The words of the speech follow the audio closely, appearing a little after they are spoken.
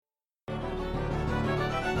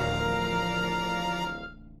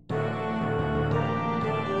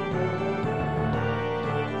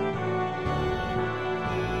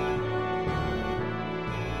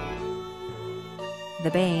the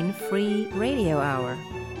Bain Free Radio Hour.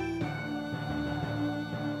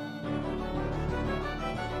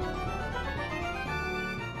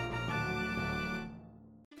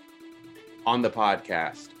 On the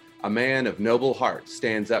podcast, a man of noble heart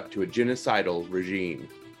stands up to a genocidal regime.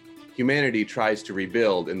 Humanity tries to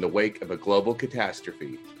rebuild in the wake of a global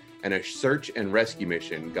catastrophe and a search and rescue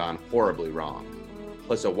mission gone horribly wrong.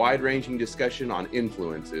 Plus a wide-ranging discussion on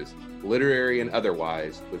influences, literary and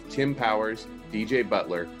otherwise, with Tim Powers, DJ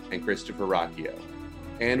Butler, and Christopher Ruocchio.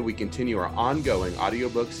 And we continue our ongoing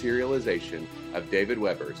audiobook serialization of David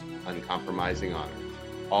Weber's Uncompromising Honor.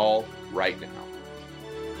 All right now.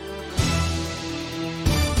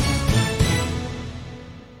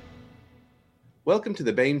 Welcome to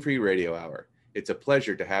the Bain Free Radio Hour. It's a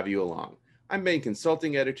pleasure to have you along. I'm Bain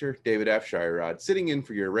Consulting Editor David F. Shirod, sitting in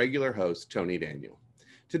for your regular host, Tony Daniel.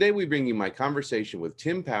 Today we bring you my conversation with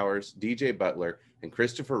Tim Powers, DJ Butler, and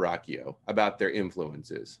Christopher Ruocchio about their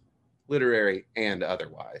influences, literary and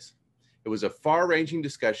otherwise. It was a far-ranging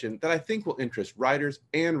discussion that I think will interest writers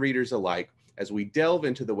and readers alike as we delve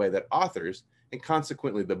into the way that authors, and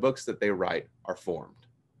consequently the books that they write, are formed.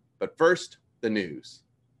 But first, the news.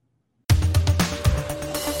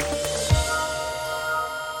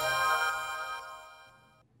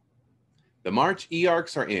 The March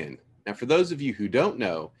earcs are in. Now, for those of you who don't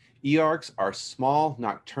know, earcs are small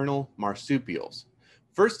nocturnal marsupials,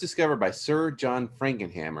 first discovered by Sir John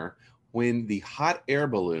Frankenhammer when the hot air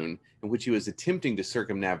balloon in which he was attempting to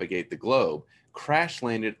circumnavigate the globe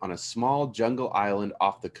crash-landed on a small jungle island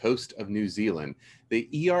off the coast of New Zealand. The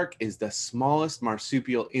earc is the smallest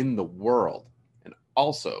marsupial in the world and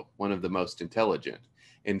also one of the most intelligent.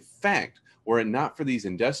 In fact, were it not for these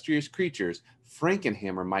industrious creatures,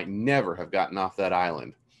 Frankenhammer might never have gotten off that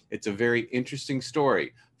island. It's a very interesting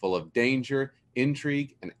story, full of danger,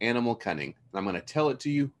 intrigue, and animal cunning. And I'm going to tell it to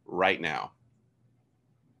you right now.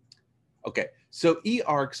 Okay, so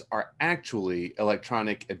earcs are actually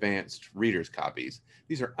electronic advanced reader's copies.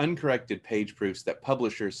 These are uncorrected page proofs that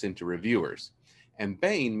publishers send to reviewers. And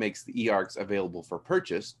Bain makes the earcs available for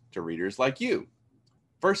purchase to readers like you.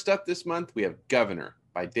 First up this month, we have Governor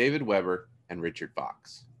by David Weber and Richard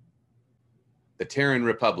Fox. The Terran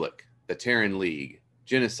Republic, the Terran League,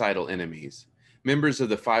 genocidal enemies. Members of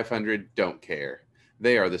the 500 don't care.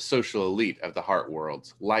 They are the social elite of the Heart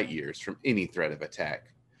Worlds, light years from any threat of attack.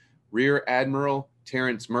 Rear Admiral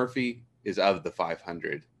Terrence Murphy is of the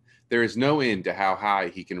 500. There is no end to how high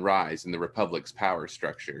he can rise in the Republic's power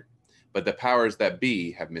structure. But the powers that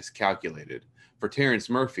be have miscalculated, for Terrence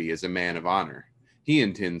Murphy is a man of honor. He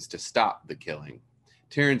intends to stop the killing.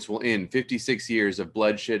 Terrence will end 56 years of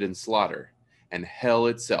bloodshed and slaughter, and hell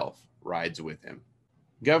itself rides with him.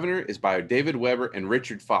 Governor is by David Weber and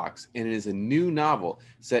Richard Fox, and it is a new novel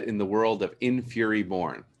set in the world of In Fury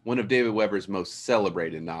Born, one of David Weber's most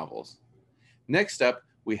celebrated novels. Next up,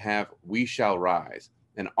 we have We Shall Rise,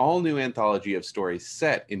 an all-new anthology of stories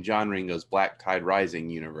set in John Ringo's Black Tide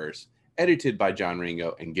Rising universe, edited by John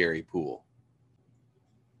Ringo and Gary Poole.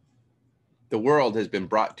 The world has been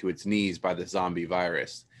brought to its knees by the zombie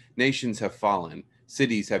virus. Nations have fallen,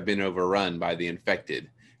 cities have been overrun by the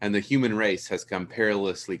infected, and the human race has come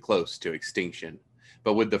perilously close to extinction.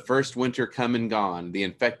 But with the first winter come and gone, the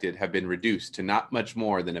infected have been reduced to not much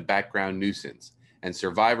more than a background nuisance, and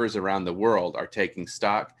survivors around the world are taking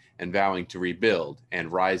stock and vowing to rebuild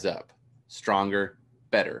and rise up, stronger,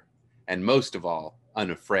 better, and most of all,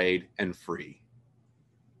 unafraid and free.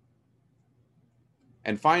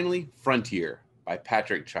 And finally, Frontier by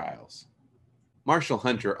Patrick Childs. Marshall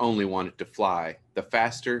Hunter only wanted to fly. The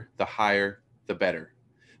faster, the higher, the better.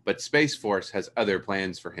 But Space Force has other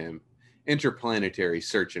plans for him. Interplanetary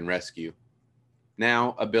search and rescue.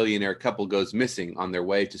 Now, a billionaire couple goes missing on their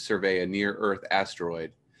way to survey a near-Earth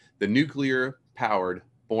asteroid. The nuclear-powered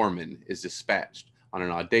Borman is dispatched on an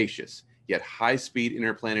audacious, yet high-speed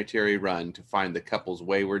interplanetary run to find the couple's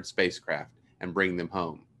wayward spacecraft and bring them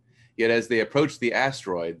home. Yet as they approach the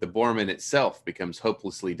asteroid, the Borman itself becomes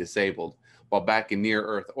hopelessly disabled, while back in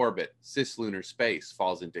near-Earth orbit, cislunar space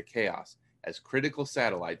falls into chaos as critical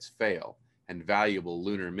satellites fail and valuable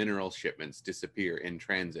lunar mineral shipments disappear in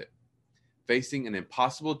transit. Facing an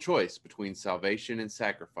impossible choice between salvation and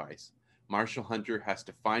sacrifice, Marshall Hunter has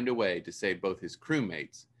to find a way to save both his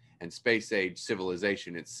crewmates and space-age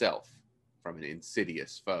civilization itself from an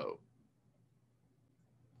insidious foe.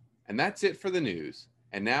 And that's it for the news.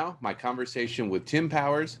 And now, my conversation with Tim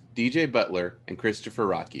Powers, DJ Butler, and Christopher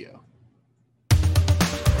Ruocchio.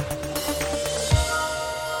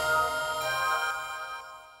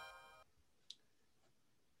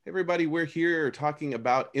 Hey everybody, we're here talking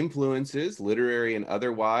about influences, literary and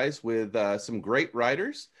otherwise, with some great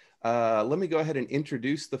writers. Let me go ahead and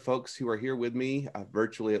introduce the folks who are here with me,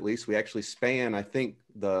 virtually at least. We actually span, I think,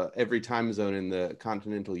 every time zone in the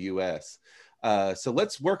continental US. So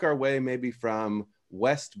let's work our way maybe from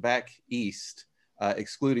west back east,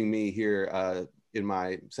 excluding me here in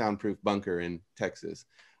my soundproof bunker in Texas.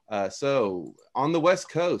 So on the West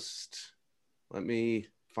Coast, let me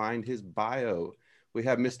find his bio. We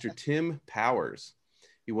have Mr. Tim Powers.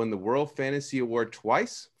 He won the World Fantasy Award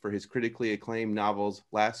twice for his critically acclaimed novels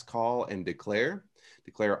Last Call and Declare.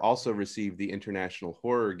 Declare also received the International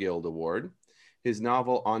Horror Guild Award. His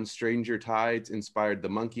novel On Stranger Tides inspired the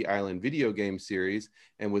Monkey Island video game series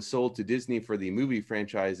and was sold to Disney for the movie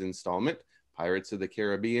franchise installment, Pirates of the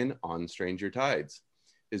Caribbean On Stranger Tides.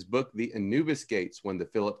 His book, The Anubis Gates, won the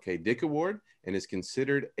Philip K. Dick Award and is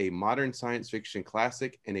considered a modern science fiction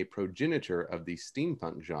classic and a progenitor of the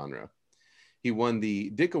steampunk genre. He won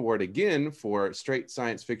the Dick Award again for straight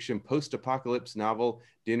science fiction post-apocalypse novel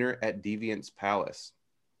Dinner at Deviant's Palace.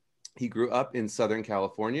 He grew up in Southern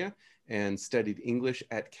California and studied English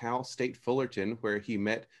at Cal State Fullerton, where he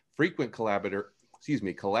met frequent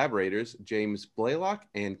collaborators James Blaylock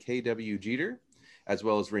and K.W. Jeter, as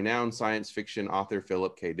well as renowned science fiction author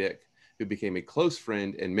Philip K. Dick, who became a close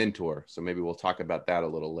friend and mentor. So maybe we'll talk about that a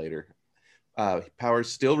little later.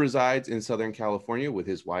 Powers still resides in Southern California with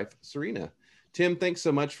his wife, Serena. Tim, thanks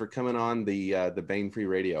so much for coming on the Bane Free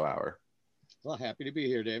Radio Hour. Well, happy to be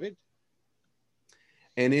here, David.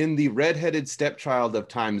 And in the redheaded stepchild of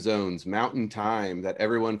time zones, Mountain Time, that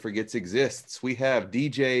everyone forgets exists, we have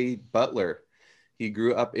DJ Butler. He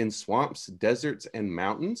grew up in swamps, deserts, and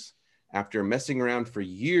mountains. After messing around for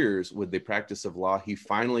years with the practice of law, he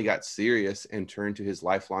finally got serious and turned to his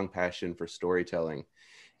lifelong passion for storytelling.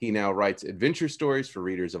 He now writes adventure stories for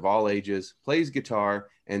readers of all ages, plays guitar,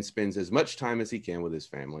 and spends as much time as he can with his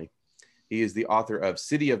family. He is the author of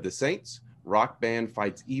City of the Saints, Rock Band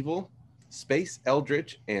Fights Evil, Space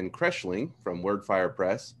Eldritch and Creshling from Wordfire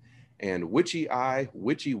Press, and Witchy Eye,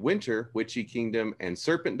 Witchy Winter, Witchy Kingdom, and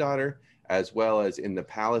Serpent Daughter, as well as In the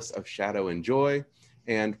Palace of Shadow and Joy,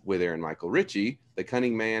 and with Aaron Michael Ritchie, The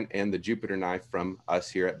Cunning Man and the Jupiter Knife from us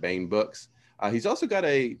here at Bane Books. He's also got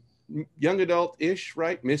a young adult-ish,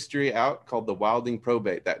 right, mystery out called The Wilding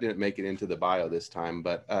Probate. That didn't make it into the bio this time,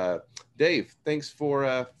 but Dave, thanks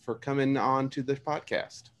for coming on to the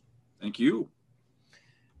podcast. Thank you.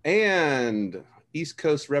 And East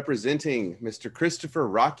Coast representing Mr. Christopher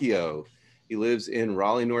Ruocchio. He lives in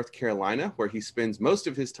Raleigh, North Carolina, where he spends most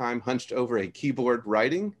of his time hunched over a keyboard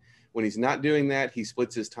writing. When he's not doing that, he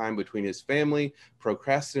splits his time between his family,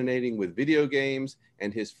 procrastinating with video games,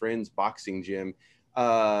 and his friend's boxing gym.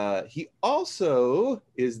 He also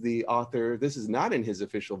is the author, this is not in his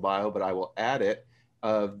official bio, but I will add it,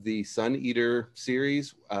 of the Sun Eater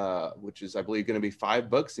series, which is, I believe, going to be 5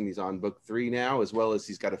 books, and he's on book 3 now, as well as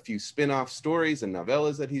he's got a few spin-off stories and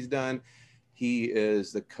novellas that he's done. He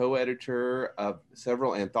is the co-editor of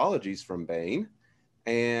several anthologies from Bane,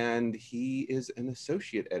 and he is an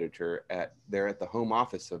associate editor at the home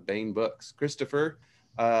office of Bane Books. Christopher,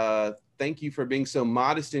 thank you for being so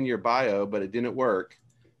modest in your bio, but it didn't work.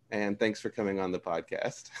 And thanks for coming on the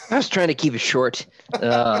podcast. I was trying to keep it short.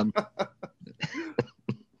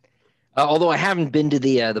 Although I haven't been to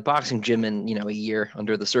the boxing gym in a year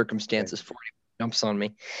under the circumstances. 40 jumps on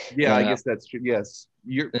me. Yeah, I guess that's true. Yes,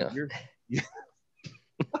 you're.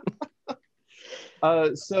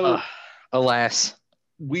 Alas,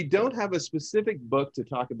 we don't have a specific book to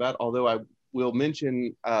talk about. Although I will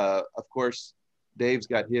mention, of course, Dave's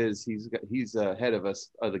got his. He's ahead of us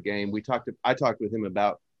of the game. I talked with him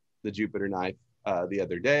about the Jupiter Knife the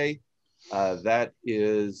other day. That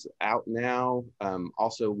is out now.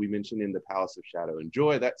 Also, we mentioned In the Palace of Shadow and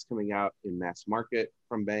Joy. That's coming out in mass market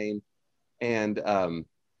from Bane. And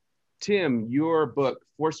Tim, your book,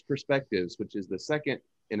 Forced Perspectives, which is the second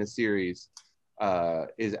in a series,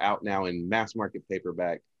 is out now in mass market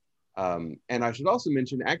paperback. And I should also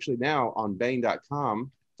mention, actually now on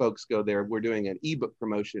Bane.com, folks go there. We're doing an ebook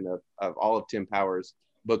promotion of all of Tim Powers'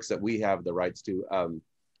 books that we have the rights to.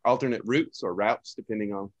 Alternate Routes or Routes,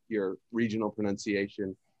 depending on your regional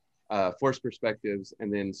pronunciation, Forced Perspectives,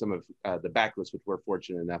 and then some of the backlist, which we're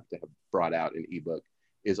fortunate enough to have brought out in ebook,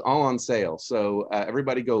 is all on sale. So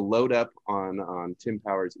everybody go load up on Tim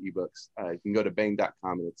Powers ebooks. You can go to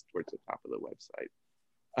Bane.com and it's towards the top of the website.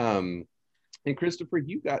 And Christopher,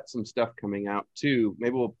 you got some stuff coming out too.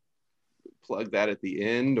 Maybe we'll plug that at the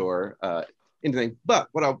end or anything. But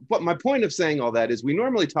what my point of saying all that is we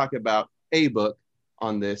normally talk about a book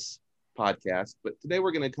on this podcast, but today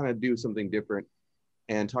we're going to kind of do something different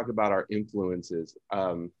and talk about our influences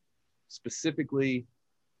specifically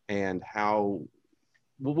and how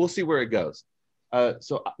we'll see where it goes.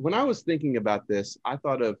 So when I was thinking about this, I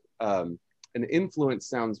thought of an influence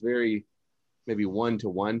sounds very maybe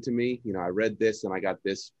one-to-one to me. You know, I read this and I got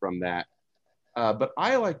this from that. But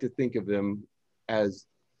I like to think of them as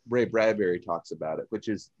Ray Bradbury talks about it, which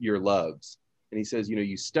is your loves. And he says, you know,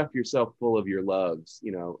 you stuff yourself full of your loves,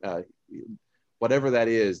 you know, whatever that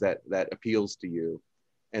is that appeals to you.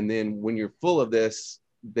 And then when you're full of this,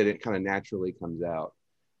 then it kind of naturally comes out.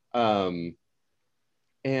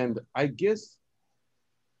 And I guess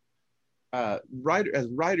as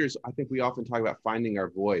writers, I think we often talk about finding our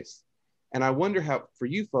voice. And I wonder how, for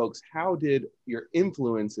you folks, how did your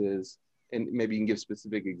influences, and maybe you can give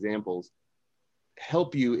specific examples,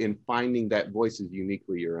 help you in finding that voice is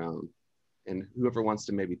uniquely your own? And whoever wants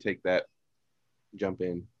to maybe take that, jump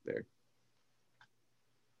in there.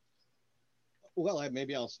 Well,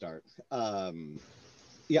 maybe I'll start.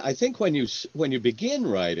 Yeah, I think when you begin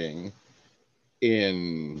writing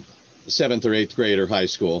in 7th or 8th grade or high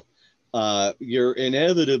school, you're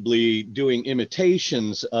inevitably doing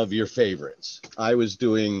imitations of your favorites. I was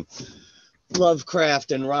doing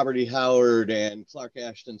Lovecraft and Robert E. Howard and Clark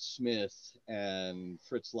Ashton Smith and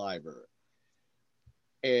Fritz Leiber.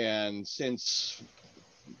 And since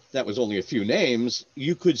that was only a few names,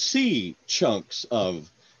 you could see chunks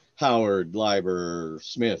of Howard, Leiber,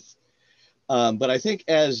 Smith. But I think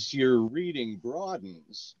as your reading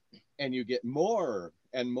broadens and you get more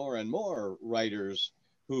and more and more writers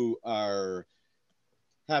who are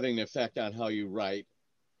having an effect on how you write,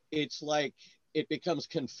 it's like it becomes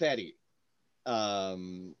confetti.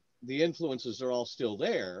 The influences are all still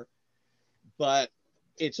there, but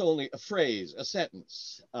it's only a phrase, a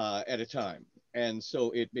sentence at a time. And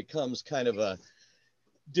so it becomes kind of a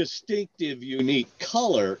distinctive, unique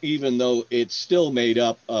color, even though it's still made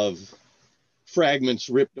up of fragments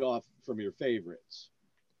ripped off from your favorites.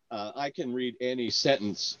 I can read any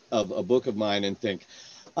sentence of a book of mine and think,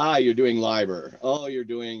 you're doing Leiber. Oh, you're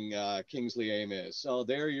doing Kingsley Amis. Oh,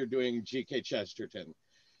 there you're doing G.K. Chesterton.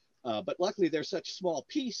 But luckily, they're such small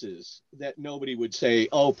pieces that nobody would say,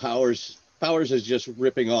 oh, Powers is just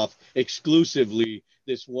ripping off exclusively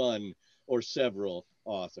this one or several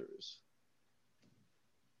authors.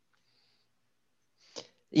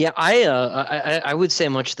 Yeah, I would say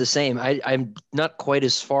much the same. I'm not quite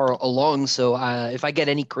as far along, so if I get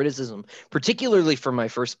any criticism, particularly for my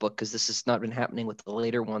first book, because this has not been happening with the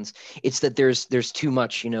later ones, it's that there's too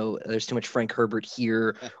much, there's too much Frank Herbert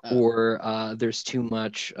here, or there's too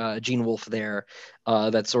much Gene Wolfe there,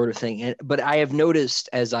 that sort of thing. But I have noticed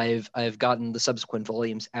as I've gotten the subsequent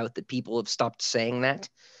volumes out that people have stopped saying that.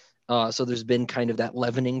 So there's been kind of that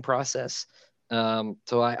leavening process.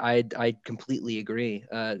 So I completely agree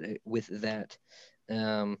with that.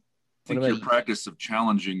 I think your practice of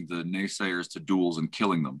challenging the naysayers to duels and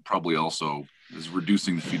killing them probably also is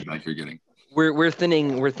reducing the feedback you're getting. We're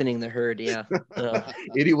thinning the herd, yeah.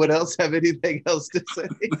 Anyone else have anything else to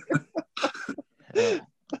say?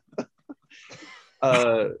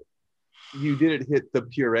 You didn't hit the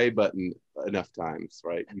puree button enough times,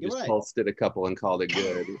 right? You just pulsed it a couple and called it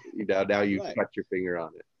good. Now you cut your finger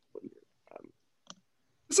on it.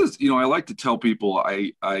 This is, I like to tell people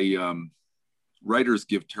writers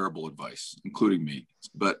give terrible advice, including me.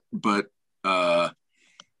 But when I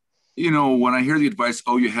hear the advice,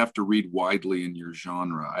 you have to read widely in your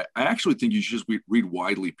genre, I actually think you should just read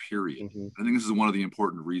widely, period. Mm-hmm. I think this is one of the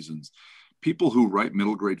important reasons. People who write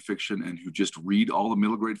middle grade fiction and who just read all the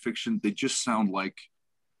middle grade fiction, they just sound like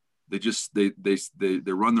they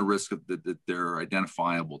run the risk of that they're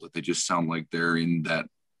identifiable, that they just sound like they're in that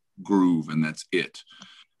groove and that's it.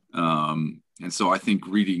 And so I think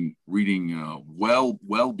reading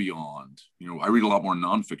well beyond, I read a lot more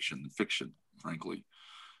nonfiction than fiction, frankly,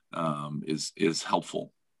 is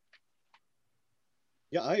helpful.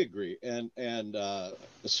 Yeah, I agree. And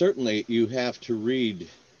certainly you have to read.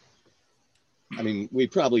 I mean, we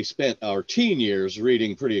probably spent our teen years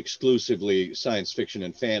reading pretty exclusively science fiction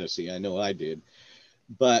and fantasy. I know I did.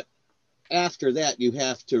 But after that, you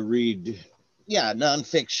have to read,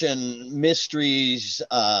 nonfiction, mysteries,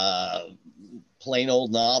 plain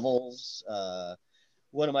old novels.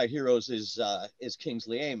 One of my heroes is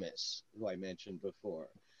Kingsley Amis, who I mentioned before.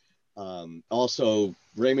 Also,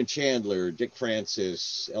 Raymond Chandler, Dick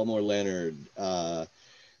Francis, Elmore Leonard.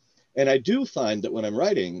 And I do find that when I'm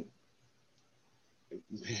writing,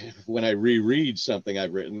 when I reread something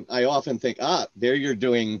I've written, I often think, there you're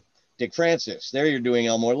doing Dick Francis. There you're doing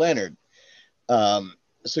Elmore Leonard.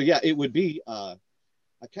 So it would be a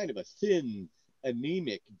kind of a thin,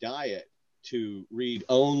 anemic diet to read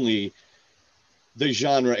only the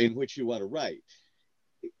genre in which you want to write.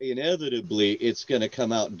 Inevitably, it's going to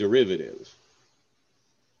come out derivative.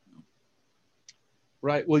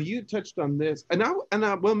 Right. Well, you touched on this, and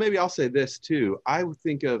well, maybe I'll say this too. I would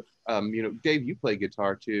think of, Dave, you play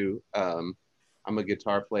guitar too. I'm a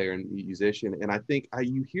guitar player and musician, and I think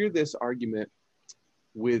you hear this argument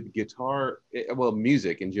with guitar, well,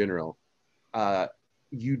 music in general.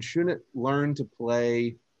 You shouldn't learn to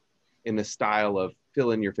play in the style of fill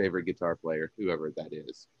in your favorite guitar player, whoever that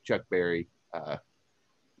is, Chuck Berry,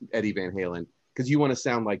 Eddie Van Halen, because you want to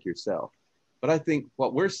sound like yourself. But I think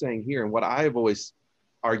what we're saying here, and what I've always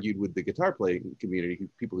argued with the guitar playing community,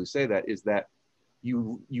 people who say that, is that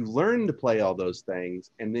you learn to play all those things,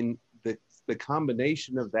 and then the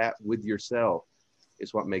combination of that with yourself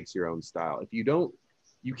is what makes your own style. If you don't,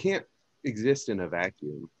 you can't exist in a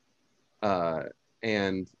vacuum.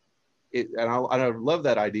 And I love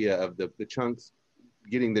that idea of the chunks,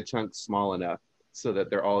 getting the chunks small enough so that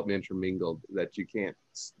they're all intermingled, that you can't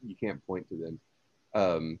point to them.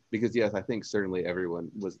 Because yes, I think certainly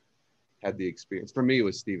everyone had the experience. For me, it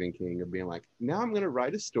was Stephen King, of being like, now I'm going to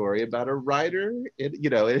write a story about a writer. It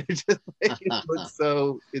just it was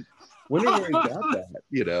so. Wonder where he got that,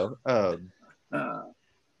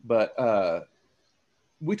 But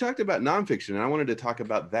we talked about nonfiction, and I wanted to talk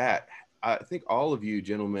about that. I think all of you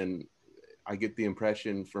gentlemen, I get the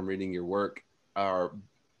impression from reading your work, are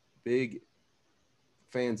big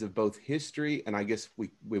fans of both history, and I guess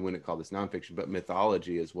we wouldn't call this nonfiction, but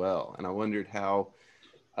mythology as well. And I wondered how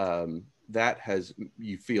that has,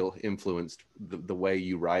 you feel, influenced the way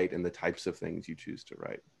you write and the types of things you choose to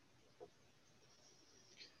write.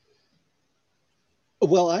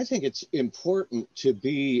 Well, I think it's important to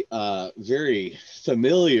be very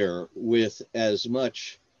familiar with as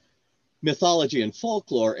much mythology and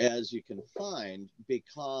folklore as you can find,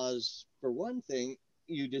 because for one thing,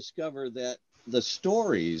 you discover that the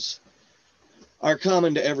stories are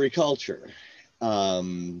common to every culture.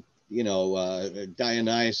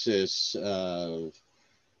 Dionysus,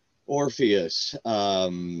 Orpheus,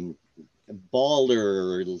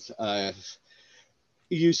 Balder, the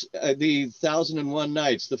 1001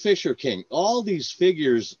 Nights, the Fisher King, all these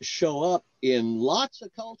figures show up in lots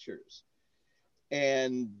of cultures.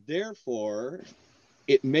 And therefore,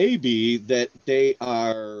 it may be that they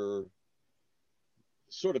are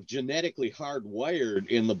sort of genetically hardwired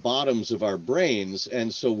in the bottoms of our brains.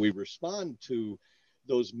 And so we respond to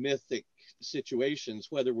those mythic situations,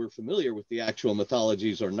 whether we're familiar with the actual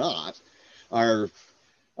mythologies or not. Our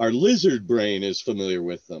lizard brain is familiar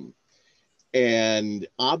with them. And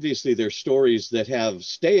obviously they're stories that have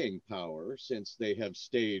staying power, since they have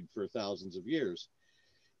stayed for thousands of years.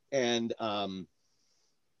 And I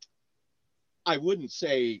wouldn't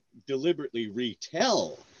say deliberately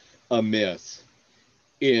retell a myth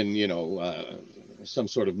in, some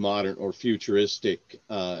sort of modern or futuristic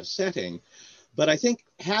setting, but I think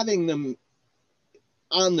having them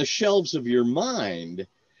on the shelves of your mind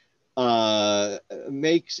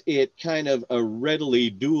makes it kind of a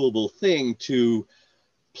readily doable thing to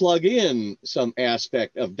plug in some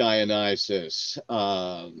aspect of Dionysus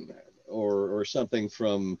or something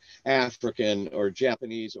from African or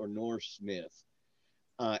Japanese or Norse myth.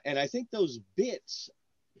 And I think those bits,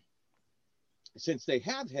 since they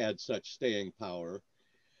have had such staying power,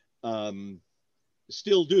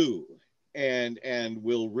 still do and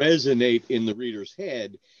will resonate in the reader's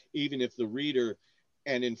head, even if the reader,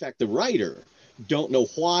 and in fact the writer, don't know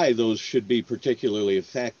why those should be particularly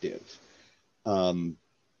effective. And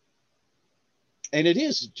it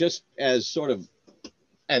is, just as sort of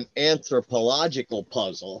an anthropological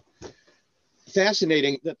puzzle,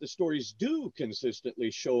 fascinating that the stories do consistently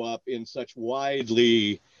show up in such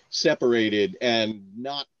widely separated and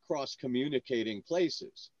not cross-communicating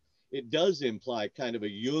places. It does imply kind of a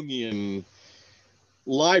Jungian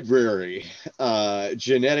library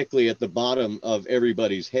genetically at the bottom of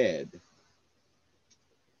everybody's head.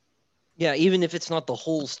 Yeah, even if it's not the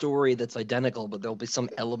whole story that's identical, but there'll be some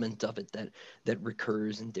element of it that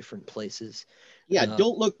recurs in different places. Yeah,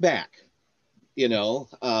 don't look back.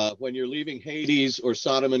 When you're leaving Hades or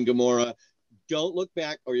Sodom and Gomorrah, don't look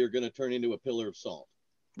back or you're going to turn into a pillar of salt.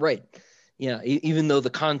 Right. Yeah, even though the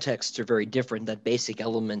contexts are very different, that basic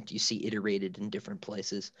element you see iterated in different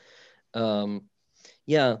places.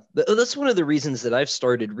 Yeah, that's one of the reasons that I've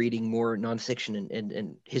started reading more nonfiction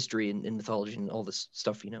and history and mythology and all this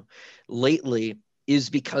stuff, lately, is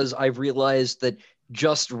because I've realized that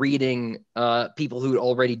just reading people who'd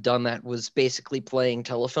already done that was basically playing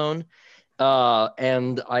telephone.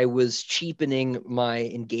 And I was cheapening my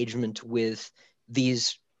engagement with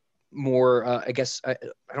these more, I guess, I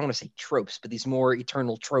don't want to say tropes, but these more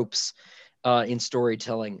eternal tropes in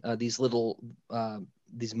storytelling, these little,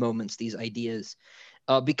 these moments, these ideas.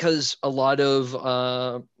 because a lot of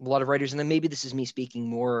writers, and then maybe this is me speaking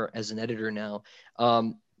more as an editor now,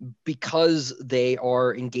 because they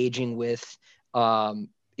are engaging with,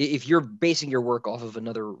 if you're basing your work off of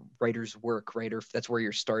another writer's work, right, or if that's where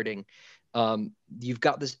you're starting, you've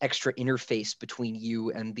got this extra interface between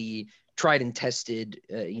you and the tried and tested,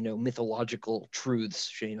 mythological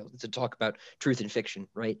truths, to talk about truth in fiction,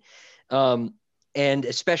 right? And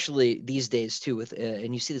especially these days too, with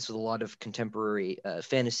and you see this with a lot of contemporary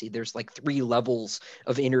fantasy. There's like 3 levels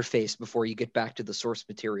of interface before you get back to the source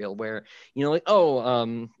material. Where we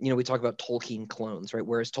talk about Tolkien clones, right?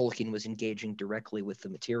 Whereas Tolkien was engaging directly with the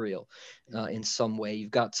material in some way.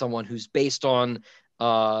 You've got someone who's based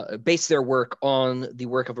their work on the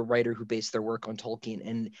work of a writer who based their work on Tolkien,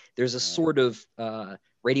 and there's a sort of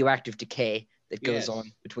radioactive decay that goes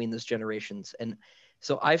on between those generations. And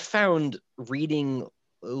so I've found reading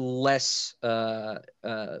less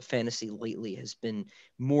fantasy lately has been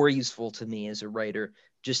more useful to me as a writer,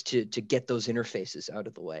 just to get those interfaces out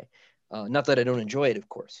of the way. Not that I don't enjoy it, of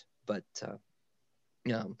course, but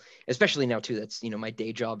especially now too, that's my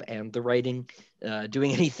day job and the writing.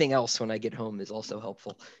 Doing anything else when I get home is also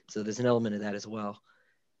helpful. So there's an element of that as well.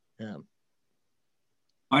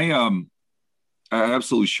 I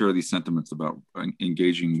absolutely share these sentiments about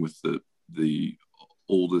engaging with the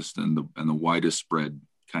oldest and the widest spread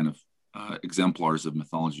kind of exemplars of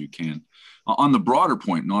mythology you can. On the broader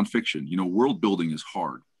point, nonfiction, world building is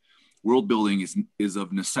hard. World building is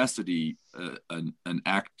of necessity an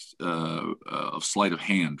act of sleight of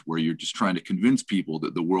hand, where you're just trying to convince people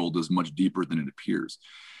that the world is much deeper than it appears,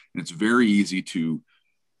 and it's very easy to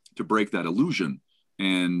break that illusion.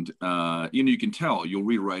 And you can tell. You'll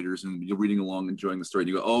read writers, and you're reading along, enjoying the story, and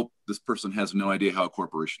you go, "Oh, this person has no idea how a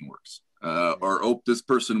corporation works," or "Oh, this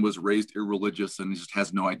person was raised irreligious and just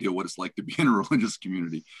has no idea what it's like to be in a religious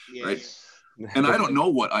community," right? And I don't know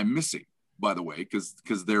what I'm missing, by the way,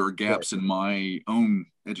 because there are gaps in my own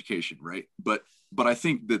education, right? But I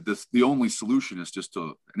think that the only solution is just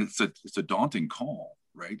and it's a daunting call,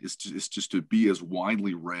 right? It's just to be as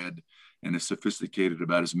widely read and as sophisticated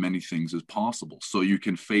about as many things as possible, so you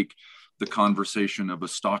can fake the conversation of a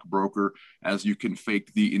stockbroker as you can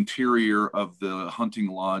fake the interior of the hunting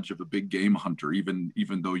lodge of a big game hunter, even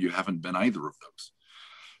though you haven't been either of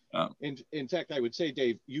those. In fact, I would say,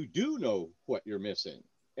 Dave, you do know what you're missing,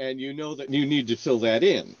 and you know that you need to fill that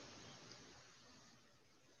in.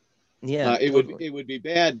 Yeah, it would be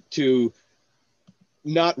bad to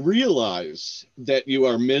not realize that you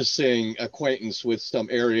are missing acquaintance with some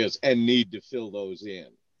areas and need to fill those in.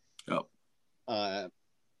 Yep.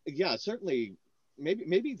 Yeah, certainly.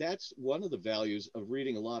 Maybe that's one of the values of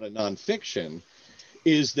reading a lot of nonfiction,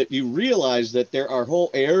 is that you realize that there are whole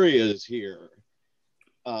areas here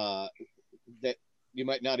that you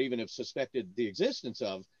might not even have suspected the existence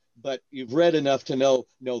of, but you've read enough to know,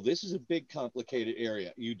 no, this is a big, complicated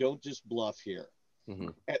area. You don't just bluff here. Mm-hmm.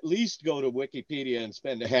 At least go to Wikipedia and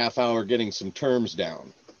spend a half hour getting some terms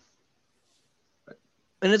down.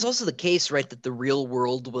 And it's also the case, right, that the real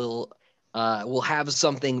world will have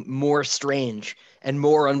something more strange and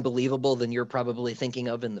more unbelievable than you're probably thinking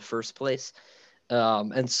of in the first place.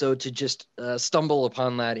 And so to just stumble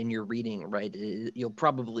upon that in your reading, right, you'll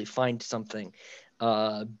probably find something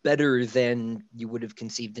better than you would have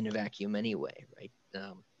conceived in a vacuum anyway, right?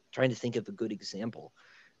 Trying to think of a good example.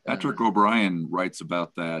 Patrick O'Brien writes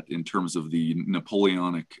about that in terms of the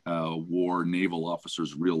Napoleonic War naval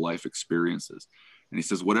officers' real life experiences. And he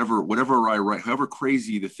says, whatever I write, however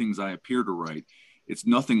crazy the things I appear to write, it's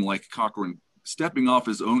nothing like Cochrane stepping off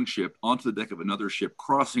his own ship onto the deck of another ship,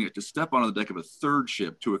 crossing it to step onto the deck of a third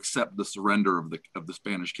ship to accept the surrender of the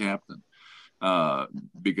Spanish captain,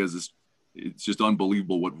 because it's just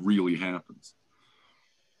unbelievable what really happens.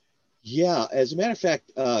 Yeah, as a matter of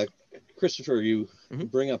fact, Christopher, you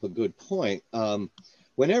bring up a good point.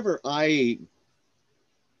 Whenever I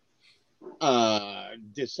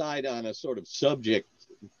decide on a sort of subject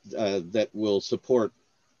that will support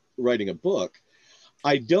writing a book,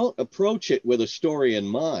 I don't approach it with a story in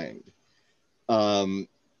mind.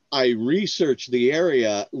 I research the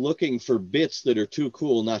area looking for bits that are too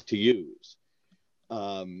cool not to use.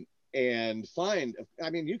 And find,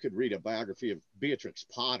 you could read a biography of Beatrix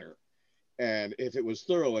Potter, and if it was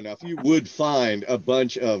thorough enough, you would find a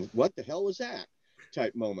bunch of what the hell was that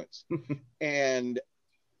type moments. And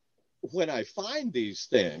when I find these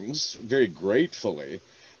things, very gratefully,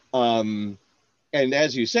 and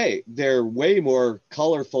as you say, they're way more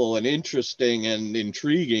colorful and interesting and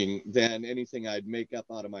intriguing than anything I'd make up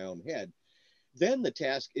out of my own head. Then the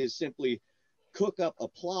task is simply cook up a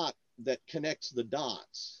plot that connects the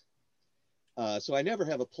dots. So I never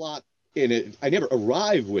have a plot in it. I never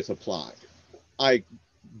arrive with a plot. I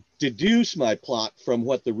deduce my plot from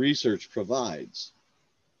what the research provides.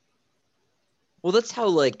 Well, that's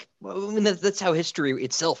how that's how history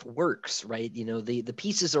itself works, right? The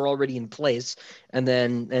pieces are already in place, and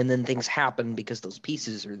then things happen because those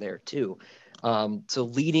pieces are there too. So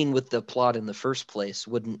leading with the plot in the first place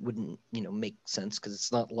wouldn't make sense, because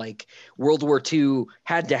it's not like World War II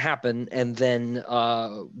had to happen and then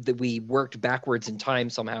that we worked backwards in time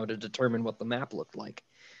somehow to determine what the map looked like.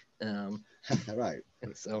 Right.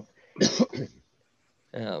 And so.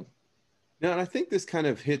 No, and I think this kind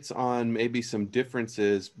of hits on maybe some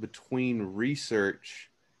differences between research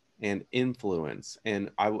and influence. And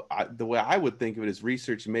the way I would think of it is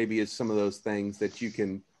research maybe is some of those things that you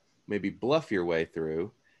can maybe bluff your way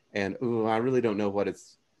through. And I really don't know what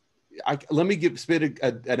it's. Let me spend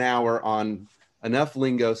an hour on enough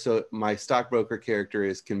lingo so my stockbroker character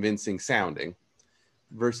is convincing sounding,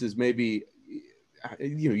 versus maybe,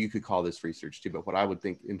 you could call this research too, but what I would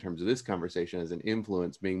think in terms of this conversation as an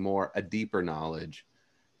influence being more a deeper knowledge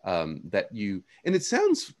and it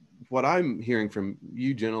sounds, what I'm hearing from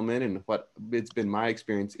you gentlemen and what it's been my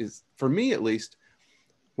experience is, for me at least,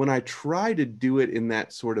 when I try to do it in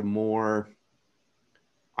that sort of more,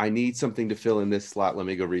 I need something to fill in this slot, let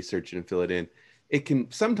me go research it and fill it in. It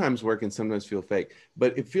can sometimes work and sometimes feel fake,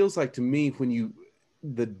 but it feels like to me,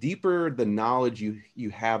 the deeper the knowledge you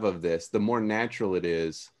have of this, the more natural it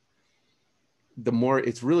is, the more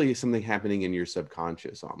it's really something happening in your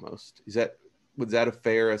subconscious almost. Was that a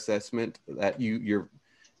fair assessment, that you're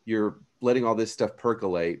letting all this stuff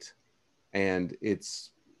percolate and it's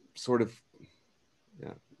sort of,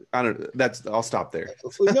 yeah, I don't, I'll stop there.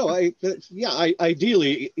 No,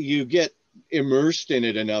 ideally you get immersed in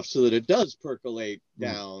it enough so that it does percolate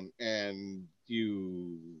down and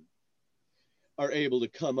you are able to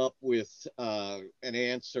come up with an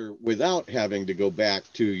answer without having to go back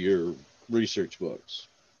to your research books.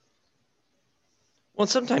 Well,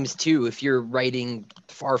 sometimes too, if you're writing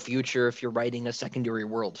far future, if you're writing a secondary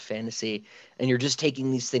world fantasy, and you're just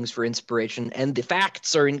taking these things for inspiration, and the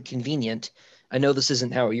facts are inconvenient. I know this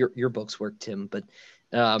isn't how your books work, Tim, but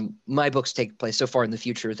my books take place so far in the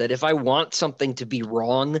future that if I want something to be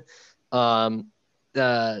wrong,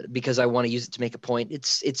 because I want to use it to make a point,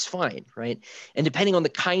 it's fine, right? And depending on the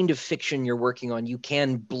kind of fiction you're working on, you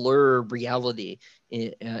can blur reality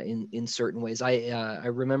in certain ways. I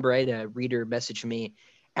remember I had a reader message me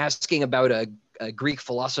asking about a Greek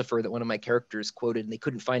philosopher that one of my characters quoted, and they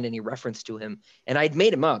couldn't find any reference to him, and I'd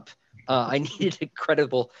made him up. I needed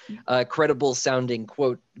a credible sounding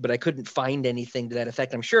quote, but I couldn't find anything to that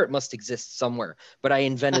effect. I'm sure it must exist somewhere, but I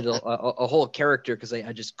invented a whole character because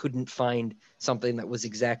I just couldn't find something that was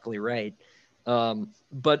exactly right.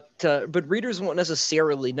 But readers won't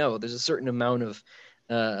necessarily know. There's a certain amount of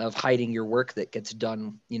hiding your work that gets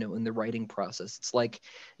done, in the writing process. It's like,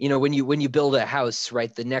 when you build a house,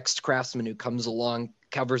 right? The next craftsman who comes along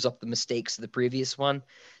covers up the mistakes of the previous one.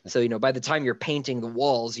 So, by the time you're painting the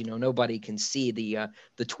walls, nobody can see the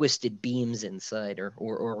twisted beams inside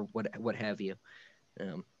or what have you.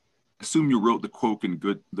 Assume you wrote the quote in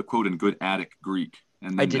good Attic Greek.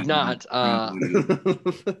 And I did not. I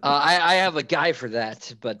have a guy for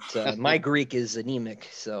that, but my Greek is anemic,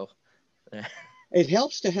 so. It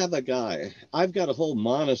helps to have a guy. I've got a whole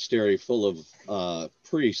monastery full of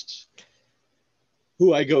priests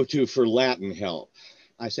who I go to for Latin help.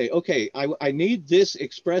 I say, okay, I need this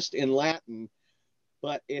expressed in Latin,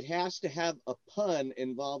 but it has to have a pun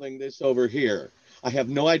involving this over here. I have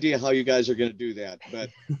no idea how you guys are going to do that,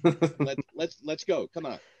 but let's go. Come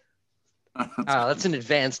on. That's an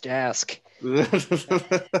advanced ask.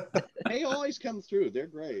 They always come through. They're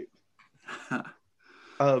great.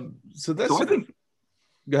 So I think.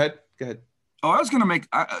 Go ahead. Oh, I was going to make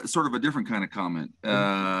sort of a different kind of comment,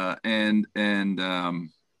 and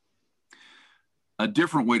a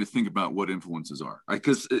different way to think about what influences are.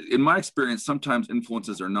 Because in my experience, sometimes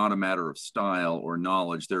influences are not a matter of style or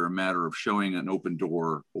knowledge; they're a matter of showing an open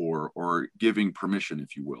door or giving permission,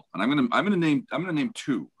 if you will. And I'm going to name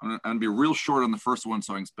two. I'm going to be real short on the first one,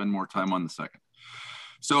 so I can spend more time on the second.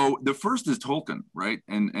 So the first is Tolkien, right?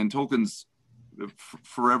 And Tolkien's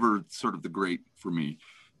forever sort of the great for me.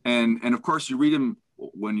 And of course you read him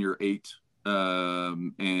when you're 8,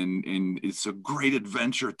 and it's a great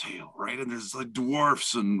adventure tale, right? And there's like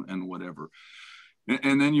dwarfs and whatever.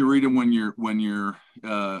 And then you read him when you're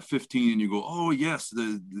 15 and you go, oh yes,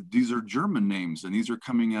 these are German names and these are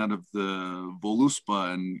coming out of the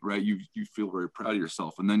Voluspa, and right, you feel very proud of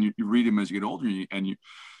yourself. And then you read him as you get older, and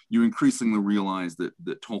you increasingly realize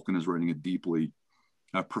that Tolkien is writing a deeply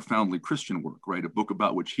profoundly Christian work, right? A book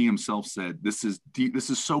about which he himself said, this is deep, this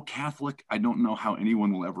is so Catholic, I don't know how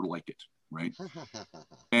anyone will ever like it, right?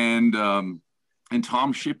 And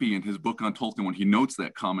Tom Shippey in his book on Tolkien, when he notes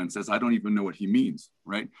that comment, says, I don't even know what he means,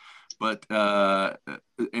 right? But so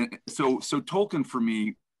Tolkien for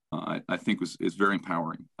me, I think is very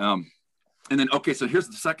empowering. And then, okay, so here's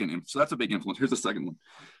the second, so that's a big influence. Here's the second one.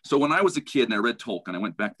 So when I was a kid and I read Tolkien, I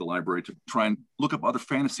went back to the library to try and look up other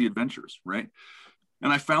fantasy adventures, right?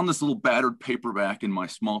 And I found this little battered paperback in my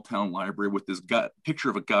small town library with this picture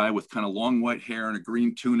of a guy with kind of long white hair and a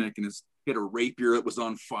green tunic, and he had a rapier that was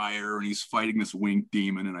on fire, and he's fighting this winged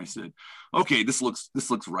demon. And I said, okay, this looks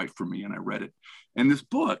right for me. And I read it. And this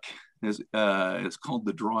book is called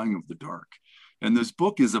The Drawing of the Dark. And this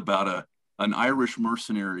book is about an Irish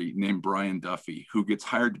mercenary named Brian Duffy, who gets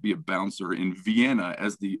hired to be a bouncer in Vienna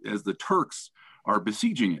as the Turks are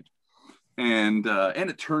besieging it. And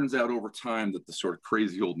it turns out over time that the sort of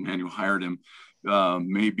crazy old man who hired him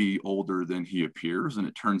may be older than he appears. And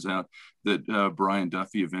it turns out that Brian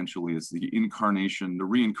Duffy eventually is the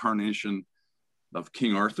reincarnation of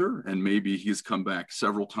King Arthur, and maybe he's come back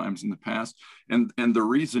several times in the past. And the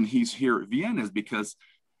reason he's here at Vienna is because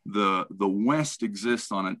the West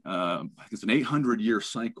exists on an 800-year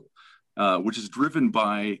cycle, which is driven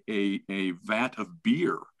by a vat of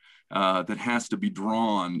beer that has to be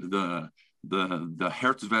drawn, the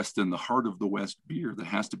Herzwesten, the heart of the West beer, that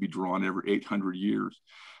has to be drawn every 800 years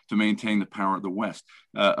to maintain the power of the West.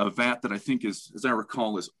 A vat that I think is, as I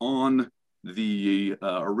recall, is on the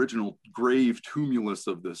original grave tumulus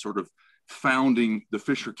of the sort of the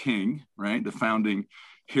Fisher King, right? The founding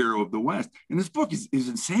hero of the West. And this book is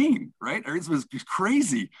insane, right? It's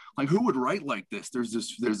crazy. Like, who would write like this? There's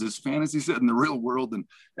this fantasy set in the real world,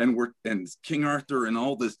 and King Arthur and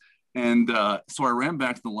all this. And so I ran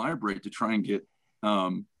back to the library to try and get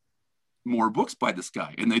more books by this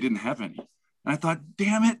guy, and they didn't have any. And I thought,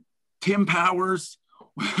 damn it, Tim Powers,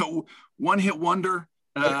 one-hit wonder,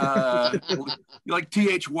 like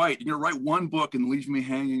T.H. White. You're gonna write one book and leave me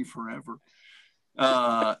hanging forever.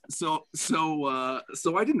 So I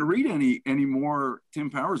didn't read any more Tim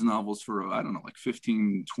Powers novels for, I don't know, like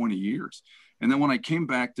 15, 20 years. And then when I came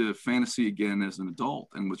back to fantasy again as an adult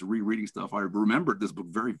and was rereading stuff, I remembered this book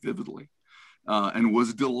very vividly, and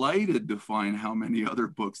was delighted to find how many other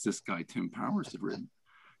books this guy Tim Powers had written.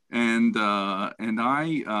 And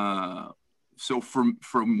so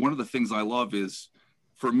from one of the things I love is,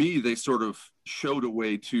 for me, they sort of showed a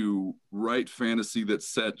way to write fantasy that's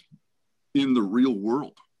set in the real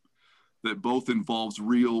world, that both involves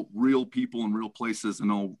real people and real places,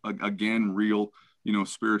 and all, again, real,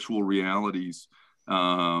 spiritual realities.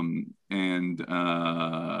 And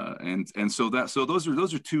so those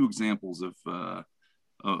are two examples of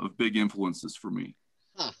big influences for me.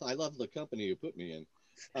 I love the company you put me in.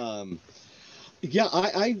 I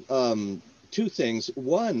two things.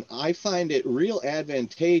 One, I find it real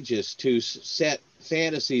advantageous to set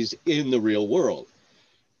fantasies in the real world.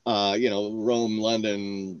 Rome,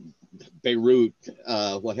 London, Beirut,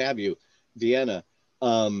 what have you, Vienna,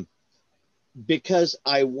 because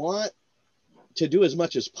I want to do as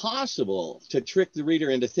much as possible to trick the reader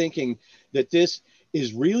into thinking that this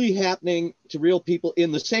is really happening to real people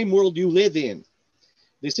in the same world you live in.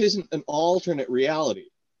 This isn't an alternate reality.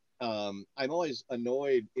 I'm always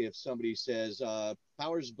annoyed if somebody says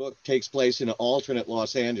Powers' book takes place in an alternate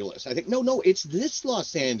Los Angeles. I think, no, it's this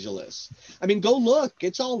Los Angeles. I mean, go look,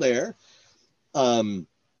 it's all there.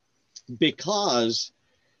 Because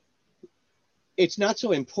it's not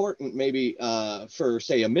so important maybe for,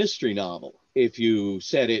 say, a mystery novel if you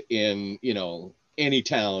set it in, any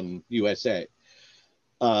town, USA.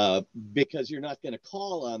 Because you're not going to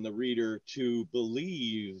call on the reader to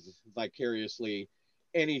believe vicariously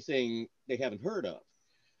anything they haven't heard of.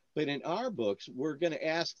 But in our books, we're going to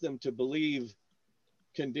ask them to believe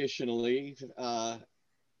conditionally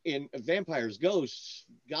in vampires, ghosts,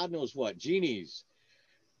 God knows what, genies,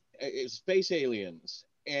 space aliens.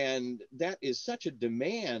 And that is such a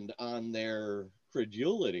demand on their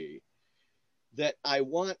credulity that I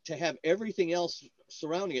want to have everything else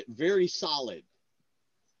surrounding it very solid.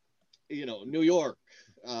 New York,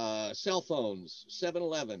 cell phones,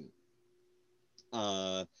 7-Eleven,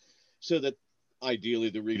 so that ideally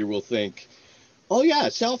the reader will think, oh yeah,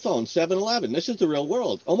 cell phone, 7-Eleven, this is the real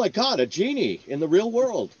world. Oh my God, a genie in the real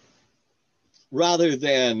world. Rather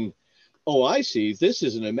than, oh, I see, this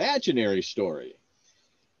is an imaginary story.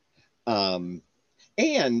 And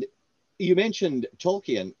you mentioned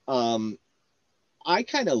Tolkien. I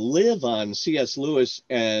kind of live on C.S. Lewis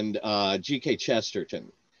and G.K.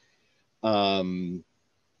 Chesterton.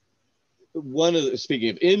 speaking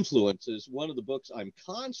of influences, one of the books I'm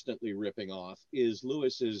constantly ripping off is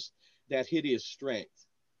Lewis's That Hideous Strength,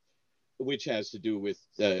 which has to do with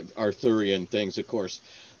Arthurian things, of course.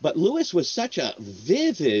 But Lewis was such a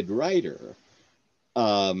vivid writer,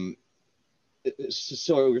 so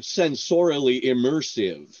sensorially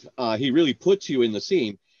immersive. He really puts you in the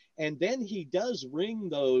scene. And then he does ring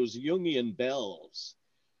those Jungian bells,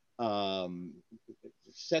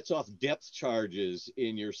 sets off depth charges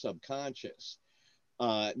in your subconscious,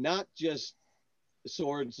 not just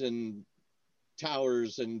swords and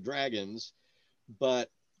towers and dragons,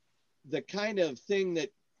 but the kind of thing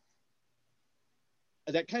that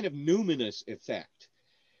kind of numinous effect,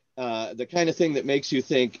 the kind of thing that makes you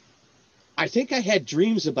think, I think I had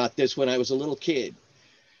dreams about this when I was a little kid.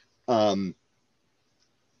 And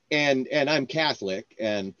I'm Catholic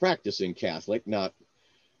and practicing Catholic, not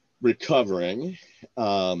recovering.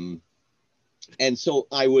 And so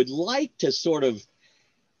I would like to sort of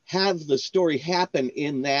have the story happen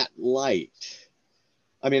in that light.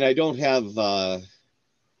 I mean, I don't have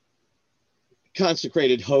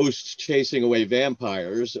consecrated hosts chasing away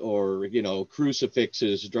vampires or,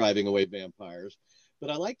 crucifixes driving away vampires. But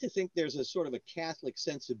I like to think there's a sort of a Catholic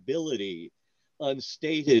sensibility,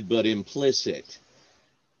 unstated but implicit.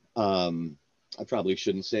 I probably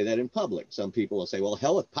shouldn't say that in public. Some people will say, well,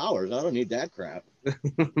 hell with powers. I don't need that crap.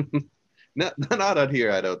 Not on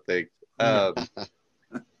here, I don't think. No,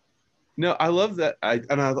 I love that. I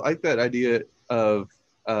like that idea of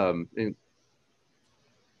a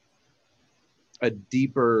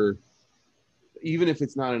deeper, even if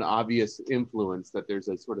it's not an obvious influence, that there's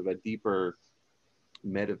a sort of a deeper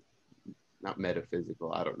not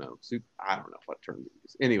metaphysical, I don't know what term to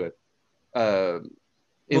use. Anyway, well,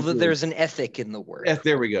 there's an ethic in the word.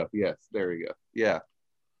 There we go. Yes, there we go. Yeah.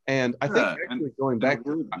 And I think actually going back,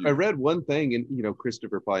 I read one thing, and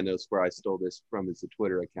Christopher probably knows where I stole this from. It's a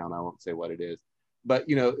Twitter account. I won't say what it is, but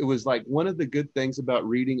it was like one of the good things about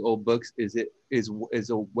reading old books is it is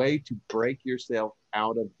a way to break yourself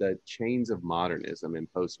out of the chains of modernism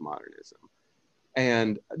and postmodernism.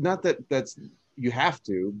 And not that that's you have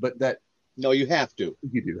to, but that no, you have to.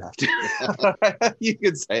 You do have to. You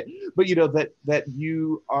could say it. But that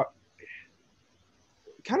you are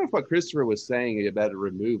kind of what Christopher was saying about a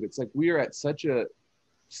remove. It's like we are at such a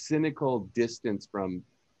cynical distance from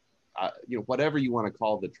whatever you want to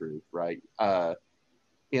call the truth, right?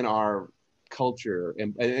 In our culture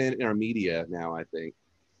and in our media now, I think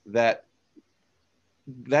that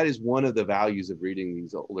is one of the values of reading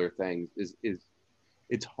these older things is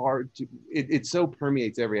it's hard to it so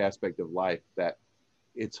permeates every aspect of life that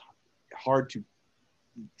it's hard to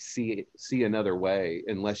see another way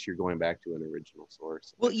unless you're going back to an original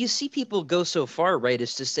source. Well, you see people go so far, right,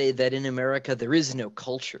 as to say that in America there is no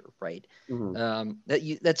culture, right? Mm-hmm.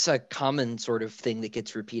 That's a common sort of thing that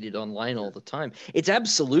gets repeated online all the time. It's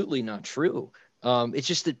absolutely not true. It's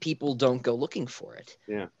just that people don't go looking for it.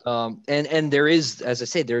 Yeah. And there is, as I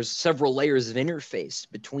say, there's several layers of interface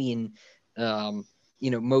between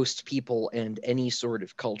most people and any sort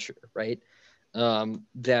of culture, right?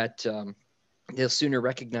 That they'll sooner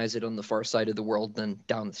recognize it on the far side of the world than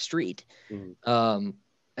down the street. Mm-hmm.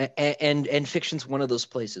 And fiction's one of those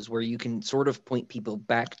places where you can sort of point people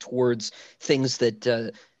back towards things that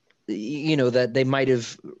that they might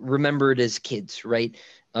have remembered as kids, right?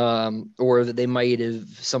 Or that they might have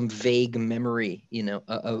some vague memory,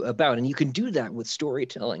 about. And you can do that with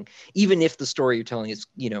storytelling, even if the story you're telling is,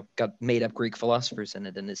 got made up Greek philosophers in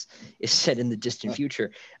it and is set in the distant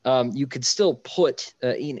future. You could still put,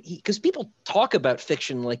 because people talk about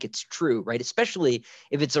fiction like it's true, right? Especially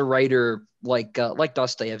if it's a writer like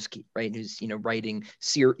Dostoevsky, right? Who's, writing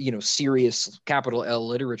serious capital L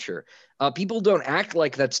literature. People don't act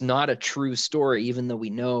like that's not a true story, even though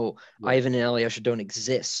we know Ivan and Alyosha don't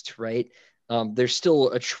exist, right? There's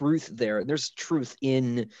still a truth there. There's truth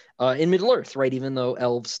in Middle Earth, right? Even though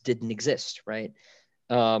elves didn't exist, right?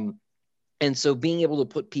 And so being able to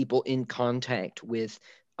put people in contact with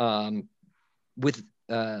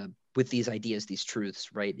these ideas, these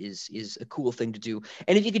truths, right, is a cool thing to do.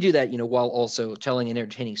 And if you could do that, while also telling an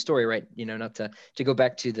entertaining story, right, not to go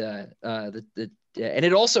back to the and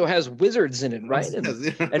it also has wizards in it, right?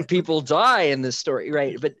 And people die in this story,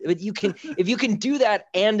 right? But you can, if you can do that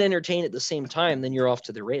and entertain at the same time, then you're off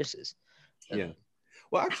to the races. Yeah.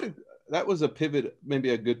 Well, actually, that was a pivot, maybe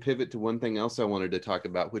a good pivot to one thing else I wanted to talk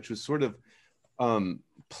about, which was sort of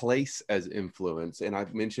place as influence. And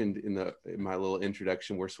I've mentioned in my little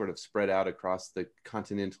introduction, we're sort of spread out across the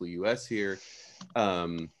continental US here.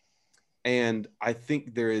 And I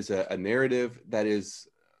think there is a narrative that is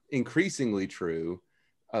increasingly true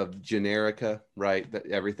generica, right? That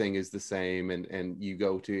everything is the same, and you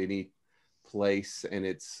go to any place and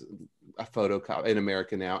it's a photocopy in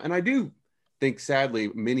America now. And I do think, sadly,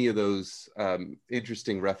 many of those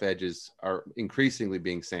interesting rough edges are increasingly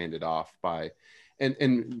being sanded off by,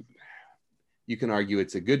 and you can argue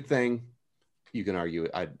it's a good thing. You can argue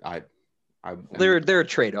there are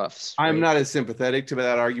trade-offs. I'm right? not as sympathetic to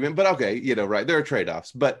that argument, but okay, right, there are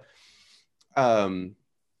trade-offs. But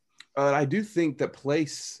I do think that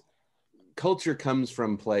culture comes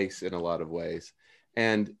from place in a lot of ways.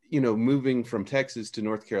 And, moving from Texas to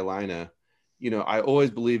North Carolina, I always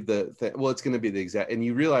believe that, well, it's going to be the exact, and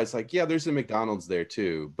you realize like, yeah, there's a McDonald's there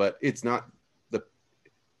too, but it's not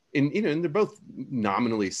and they're both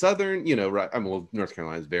nominally Southern, right. Well, North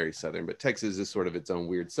Carolina is very Southern, but Texas is sort of its own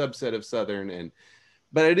weird subset of Southern.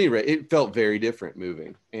 But at any rate, it felt very different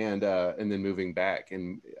moving and then moving back.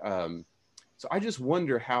 And so I just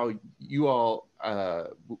wonder how you all, I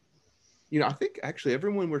think actually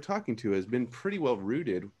everyone we're talking to has been pretty well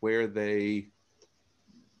rooted where they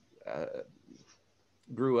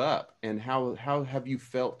grew up, and how have you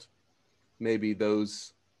felt maybe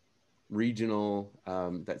those regional,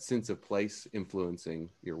 that sense of place influencing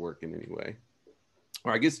your work in any way?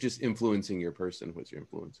 Or I guess just influencing your person, which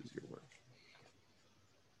influences your work.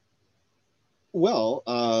 Well,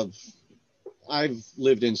 I've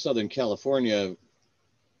lived in Southern California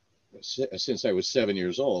since I was 7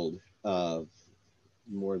 years old,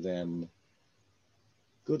 more than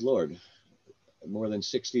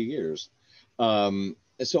 60 years.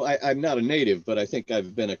 So I'm not a native, but I think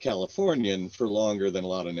I've been a Californian for longer than a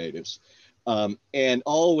lot of natives, and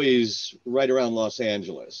always right around Los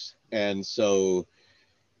Angeles. And so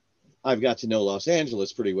I've got to know Los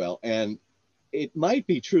Angeles pretty well. And it might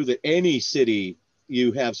be true that any city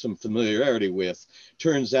you have some familiarity with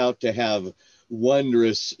turns out to have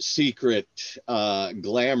wondrous secret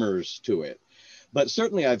glamours to it. But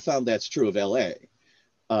certainly I've found that's true of LA.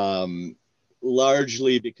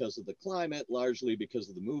 Largely because of the climate, largely because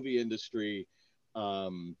of the movie industry,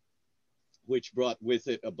 which brought with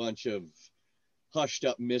it a bunch of hushed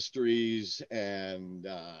up mysteries. And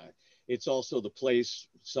it's also the place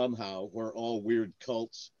somehow where all weird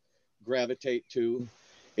cults gravitate to.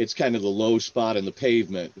 It's kind of the low spot in the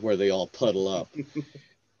pavement where they all puddle up.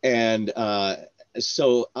 And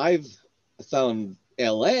so I've found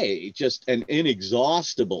LA just an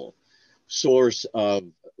inexhaustible source of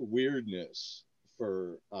weirdness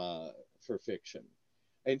for fiction.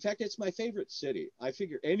 In fact, it's my favorite city. I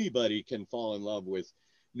figure anybody can fall in love with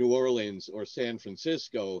New Orleans or San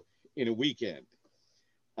Francisco in a weekend.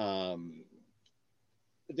 They're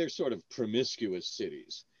sort of promiscuous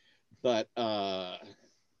cities, but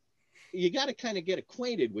you got to kind of get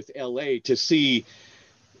acquainted with LA to see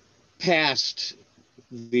past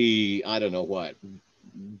the, I don't know what,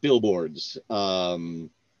 billboards,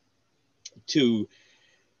 to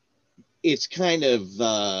its kind of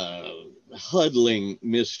huddling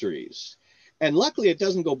mysteries. And luckily it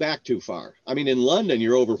doesn't go back too far. I mean, in London,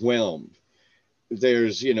 you're overwhelmed.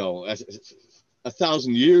 There's,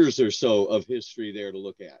 1,000 years or so of history there to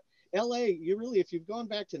look at. LA, if you've gone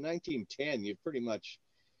back to 1910, you've pretty much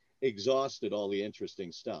exhausted all the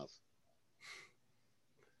interesting stuff.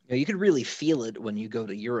 You can really feel it when you go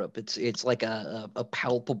to Europe. It's like a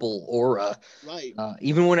palpable aura. Right.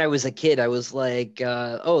 Even when I was a kid, I was like,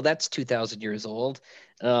 oh, that's 2,000 years old.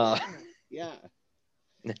 Yeah.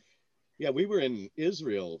 Yeah, we were in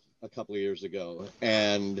Israel a couple of years ago,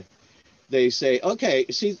 and they say, okay,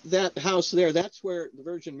 see that house there, that's where the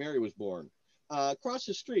Virgin Mary was born. Across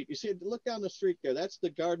the street, you see, look down the street there, that's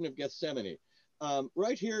the Garden of Gethsemane.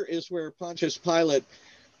 Right here is where Pontius Pilate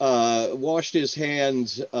washed his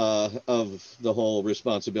hands of the whole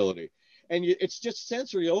responsibility. And it's just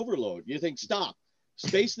sensory overload. You think, stop,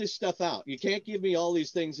 space this stuff out. You can't give me all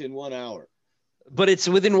these things in 1 hour. But it's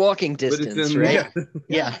within walking distance, right?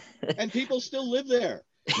 Yeah. And people still live there.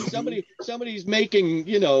 Somebody's making,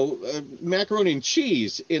 macaroni and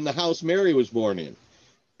cheese in the house Mary was born in.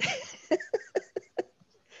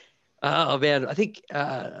 Oh man, I think,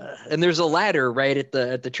 and there's a ladder right at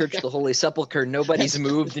the Church of the Holy Sepulchre. Nobody's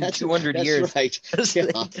moved in 200 years. That's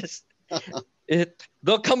right. Yeah.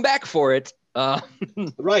 They'll come back for it.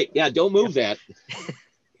 Right. Yeah. Don't move that.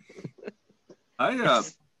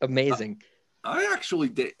 Amazing. I actually,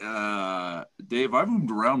 Dave, I've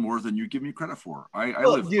moved around more than you give me credit for. I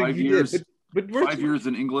lived 5 years. But 5 years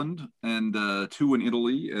in England and 2 in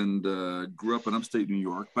Italy, and grew up in upstate New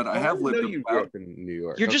York. But I have lived you grew up in New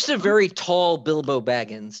York. You're just a very tall Bilbo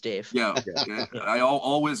Baggins, Dave. Yeah, I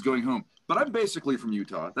always going home. But I'm basically from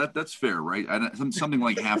Utah. That's fair, right? I'm something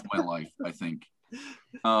like half my life, I think.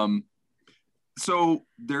 So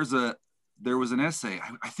there was an essay.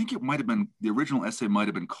 I think it might have been, the original essay might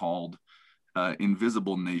have been called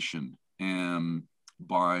 "Invisible Nation,"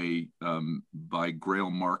 by Grail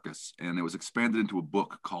Marcus, and it was expanded into a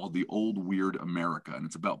book called "The Old Weird America," and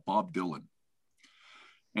it's about Bob Dylan.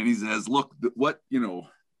 And he says, "Look,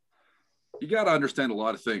 you got to understand a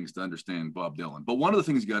lot of things to understand Bob Dylan. But one of the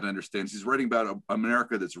things you got to understand is he's writing about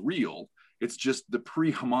America that's real. It's just the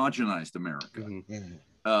pre-homogenized America,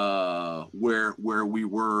 where we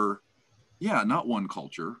were, not one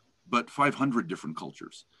culture, but 500 different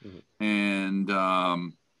cultures." And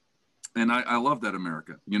I love that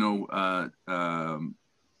America.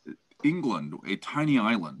 England, a tiny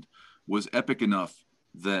island, was epic enough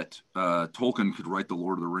that Tolkien could write The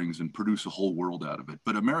Lord of the Rings and produce a whole world out of it.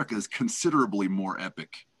 But America is considerably more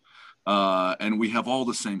epic. And we have all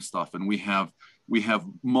the same stuff. And we have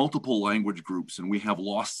multiple language groups, and we have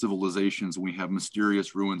lost civilizations, and we have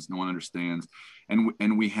mysterious ruins no one understands.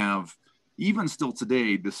 And we have, even still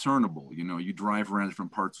today, discernible, you drive around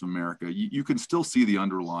different parts of America, you can still see the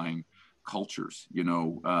underlying cultures.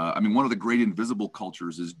 One of the great invisible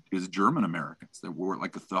cultures is German Americans. There were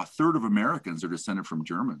like a third of Americans are descended from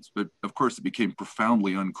Germans, but of course it became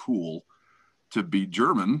profoundly uncool to be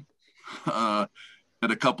German at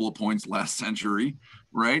a couple of points last century,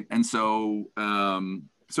 right? And so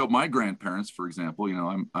my grandparents, for example,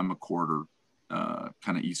 I'm a quarter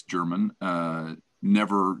kind of East German,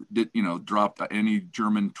 never did dropped any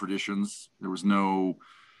German traditions. There was no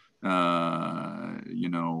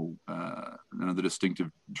none of the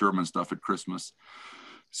distinctive German stuff at Christmas.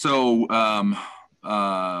 So I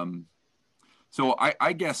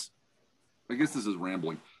guess this is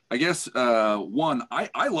rambling. I guess one,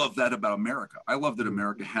 I love that about America. I love that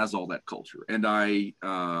America has all that culture, and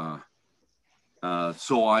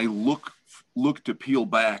so I look to peel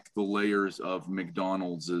back the layers of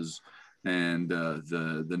McDonald's and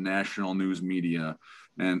the national news media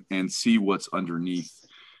and see what's underneath.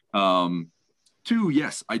 Two,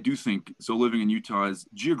 yes, I do think so. Living in Utah is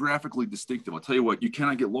geographically distinctive. I'll tell you what, you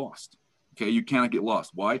cannot get lost. Okay, you cannot get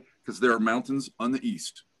lost. Why? Because there are mountains on the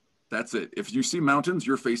east. That's it. If you see mountains,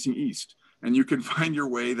 you're facing east, and you can find your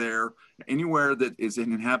way there. Anywhere that is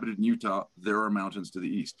inhabited in Utah, there are mountains to the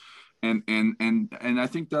east, and I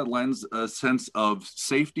think that lends a sense of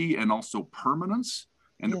safety and also permanence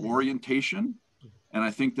and orientation. And I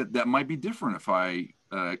think that might be different if I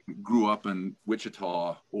grew up in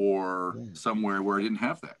Wichita or somewhere where I didn't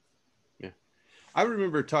have that. Yeah. I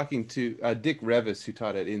remember talking to Dick Revis, who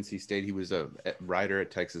taught at NC State. He was a writer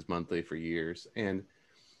at Texas Monthly for years. And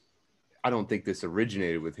I don't think this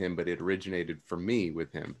originated with him, but it originated for me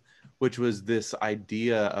with him, which was this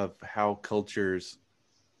idea of how cultures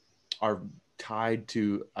are tied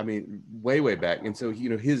to, way, way back. And so,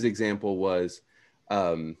 his example was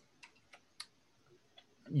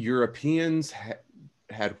Europeans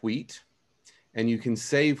had wheat, and you can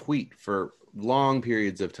save wheat for long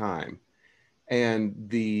periods of time. And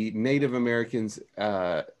the Native Americans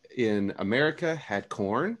in America had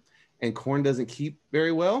corn, and corn doesn't keep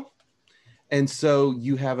very well. And so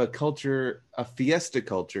you have a culture, a fiesta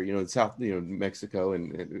culture, in South, Mexico,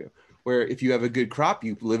 and where if you have a good crop,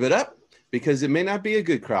 you live it up, because it may not be a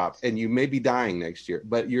good crop and you may be dying next year.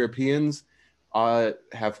 But Europeans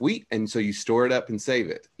have wheat, and so you store it up and save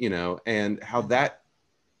it, and how that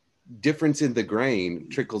difference in the grain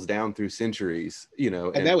trickles down through centuries,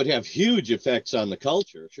 and that would have huge effects on the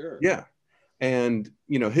culture. Sure. Yeah. And,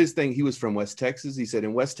 his thing, he was from West Texas. He said,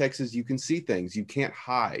 in West Texas, you can see things you can't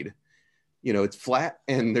hide. It's flat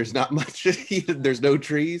and there's not much, there's no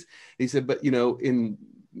trees. He said, but, in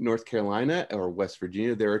North Carolina or West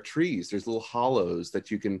Virginia, there are trees. There's little hollows that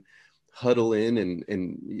you can huddle in,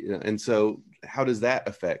 and so how does that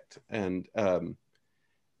affect? And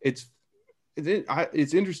it's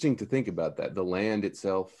interesting to think about that. The land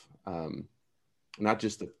itself, not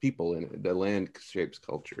just the people in it, the land shapes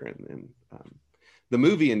culture, and the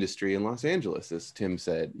movie industry in Los Angeles, as Tim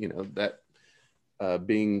said, that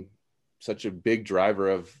being such a big driver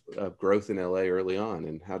of growth in LA early on,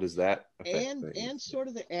 and how does that affect things? And sort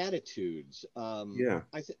of the attitudes. I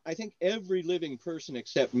think every living person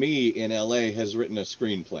except me in LA has written a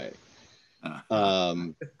screenplay,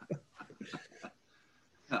 and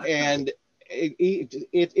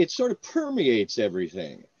it sort of permeates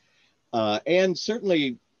everything. And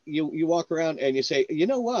certainly you walk around and you say, you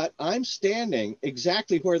know what? I'm standing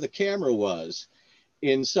exactly where the camera was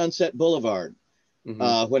in Sunset Boulevard.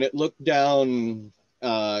 When it looked down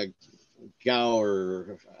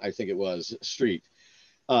Gower, I think it was, street.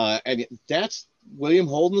 And that's William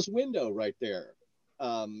Holden's window right there.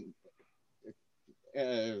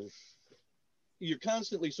 You're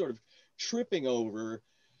constantly sort of tripping over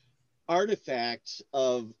artifacts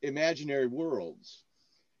of imaginary worlds.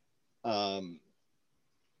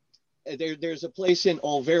 There's a place in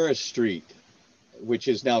Olvera Street, which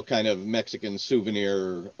is now kind of Mexican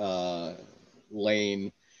souvenir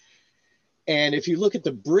lane. And if you look at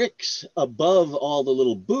the bricks above all the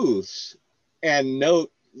little booths and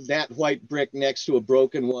note that white brick next to a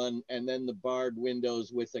broken one, and then the barred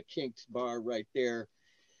windows with a kinked bar right there,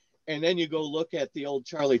 and then you go look at the old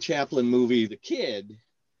Charlie Chaplin movie, The Kid,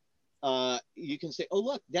 you can say, oh,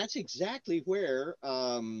 look, that's exactly where,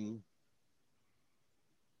 well,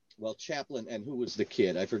 Chaplin, and who was the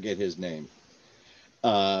kid? I forget his name.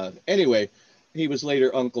 Anyway, he was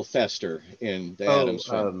later Uncle Fester in the Addams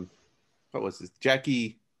Family. What was this?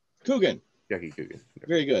 Jackie Coogan. Jackie Coogan.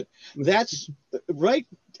 Very good. That's right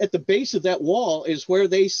at the base of that wall is where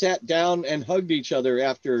they sat down and hugged each other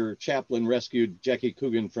after Chaplin rescued Jackie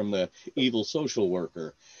Coogan from the evil social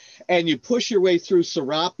worker. And you push your way through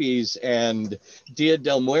Serapis and Dia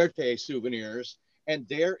del Muerte souvenirs, and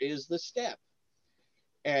there is the step.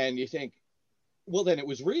 And you think, well, then it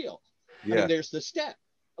was real. Yeah. I mean, there's the step.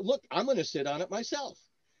 Look, I'm going to sit on it myself.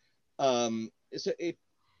 The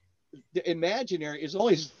imaginary is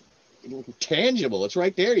always tangible. It's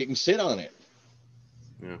right there. You can sit on it.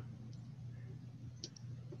 Yeah.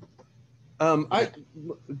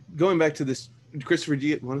 Going back to this, Christopher, do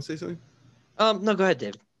you want to say something? No, go ahead,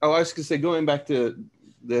 David. Oh, I was going to say, going back to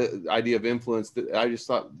the idea of influence, that I just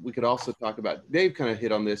thought we could also talk about. Dave kind of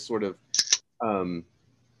hit on this sort of,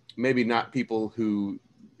 maybe not people who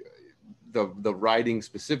the writing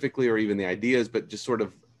specifically or even the ideas, but just sort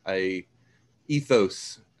of a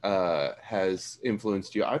ethos has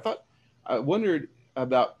influenced you. I wondered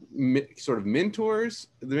about sort of mentors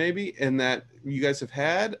maybe, and that you guys have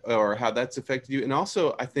had, or how that's affected you. And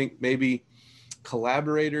also I think maybe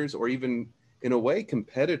collaborators, or even in a way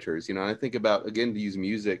competitors. I think about, again, to use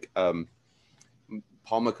music,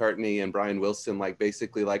 Paul McCartney and Brian Wilson, like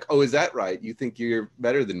basically like, oh, is that right? You think you're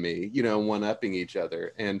better than me, one-upping each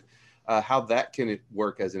other, and how that can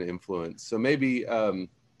work as an influence. So maybe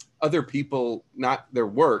other people, not their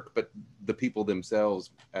work, but the people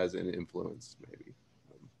themselves as an influence, maybe.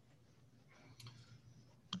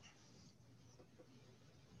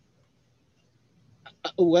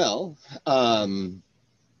 Well,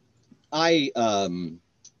 I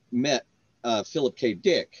met Philip K.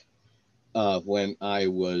 Dick when I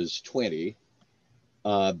was 20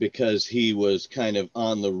 because he was kind of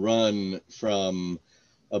on the run from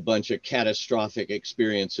a bunch of catastrophic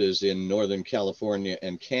experiences in Northern California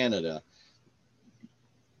and Canada.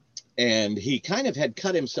 And he kind of had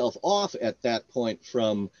cut himself off at that point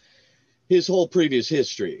from his whole previous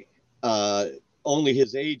history. Only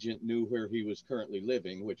his agent knew where he was currently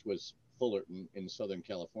living, which was Fullerton in Southern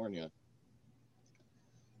California.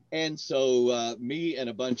 And so me and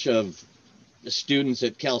a bunch of students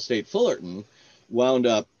at Cal State Fullerton wound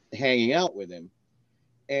up hanging out with him.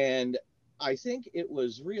 And I think it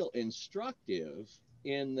was real instructive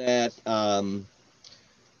in that,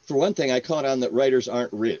 for one thing, I caught on that writers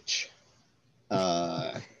aren't rich.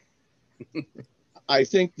 I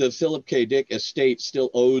think the Philip K. Dick estate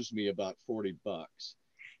still owes me about $40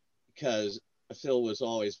 because Phil was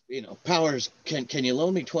always, Powers, can you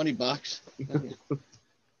loan me $20?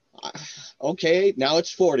 Okay, now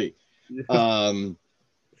it's 40. And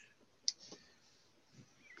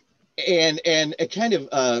it kind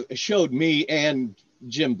of showed me and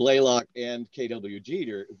Jim Blaylock and K.W.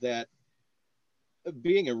 Jeter that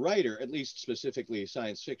being a writer, at least specifically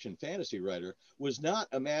science fiction fantasy writer, was not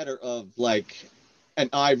a matter of like an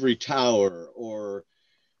ivory tower or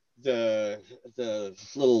the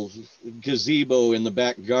little gazebo in the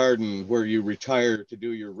back garden where you retire to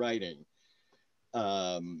do your writing.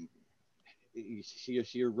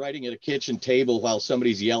 You're writing at a kitchen table while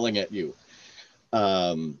somebody's yelling at you.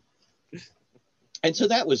 And so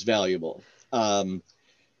that was valuable.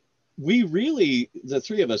 We really, the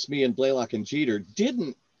three of us, me and Blaylock and Jeter,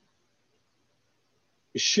 didn't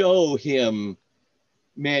show him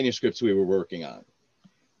manuscripts we were working on.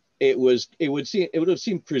 It would have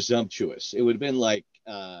seemed presumptuous. It would have been like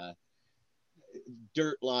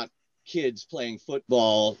dirt lot kids playing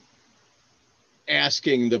football,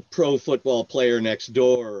 asking the pro football player next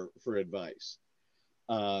door for advice.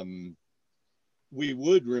 We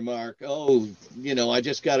would remark, oh, I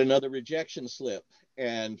just got another rejection slip.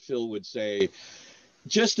 And Phil would say,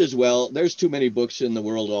 just as well, there's too many books in the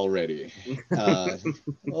world already.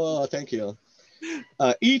 Oh, thank you.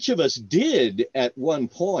 Each of us did at one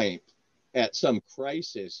point, at some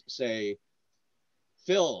crisis, say,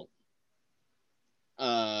 Phil,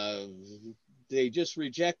 they just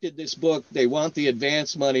rejected this book. They want the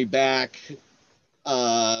advance money back.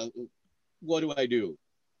 What do I do?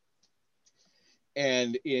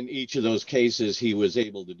 And in each of those cases, he was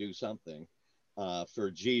able to do something. For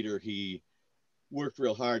Jeter, he worked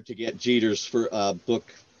real hard to get Jeter's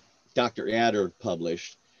book, Dr. Adder,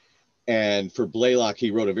 published. And for Blaylock,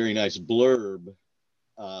 he wrote a very nice blurb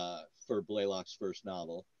for Blaylock's first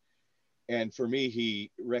novel. And for me, he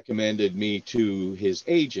recommended me to his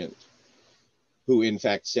agent, who in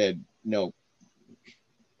fact said, no,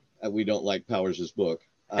 we don't like Powers' book.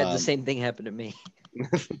 Had the same thing happen to me.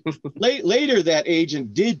 Later, that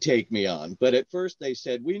agent did take me on, but at first they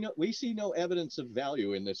said, we see no evidence of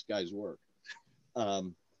value in this guy's work. But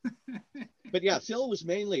yeah, Phil was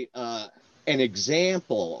mainly an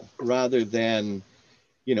example rather than,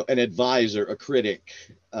 an advisor, a critic,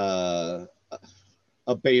 a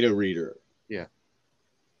beta reader. Yeah.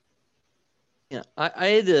 Yeah, I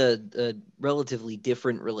had a relatively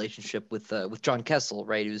different relationship with John Kessel,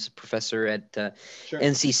 right? He was a professor at Sure.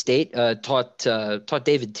 NC State, taught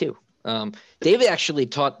David too. David actually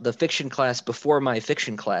taught the fiction class before my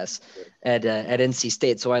fiction class at NC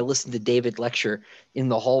State. So I listened to David lecture in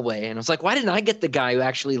the hallway, and I was like, why didn't I get the guy who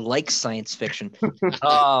actually likes science fiction?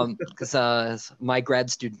 Because my grad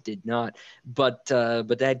student did not. But I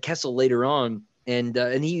had Kessel later on. And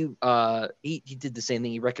he did the same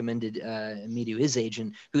thing. He recommended me to his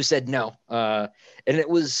agent, who said no. And it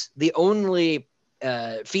was the only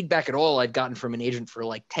feedback at all I'd gotten from an agent for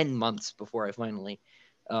like 10 months before I finally,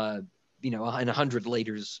 and 100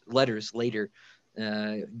 letters later,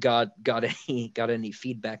 got any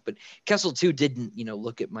feedback. But Kessel too didn't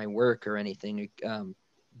look at my work or anything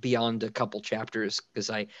beyond a couple chapters, because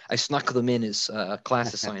I snuck them in as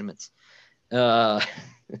class assignments.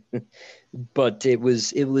 But it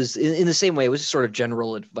was in the same way. It was sort of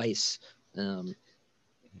general advice.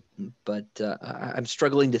 But I'm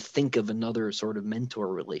struggling to think of another sort of mentor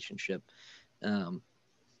relationship.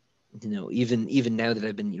 Even now that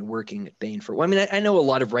I've been working at Baen for. Well, I mean, I know a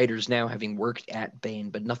lot of writers now, having worked at Baen,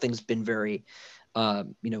 but nothing's been very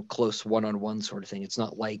close one-on-one sort of thing. It's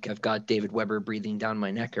not like I've got David Weber breathing down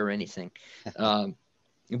my neck or anything.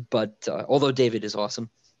 But although David is awesome.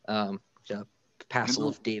 Passel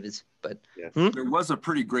of David's, but yeah. There was a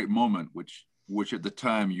pretty great moment, which at the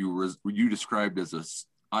time you described as a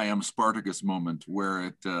I am Spartacus moment, where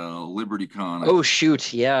at LibertyCon. Oh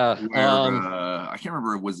shoot, yeah. Where, I can't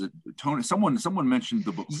remember. Was it Tony? Someone mentioned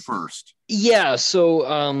the book first. Yeah,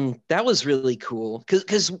 so that was really cool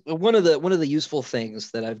because one of the useful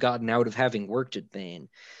things that I've gotten out of having worked at Baen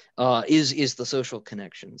is the social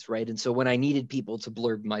connections, right? And so when I needed people to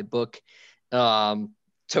blurb my book,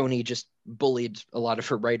 Tony just bullied a lot of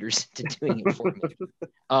her writers into doing it for me.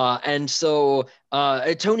 And so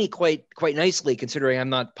Tony quite nicely, considering I'm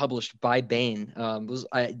not published by Baen,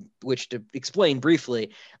 which to explain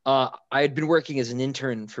briefly, I had been working as an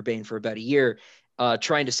intern for Baen for about a year,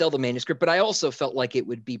 trying to sell the manuscript, but I also felt like it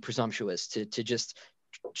would be presumptuous to just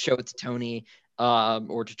show it to Tony,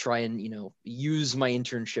 or to try and use my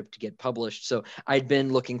internship to get published. So I'd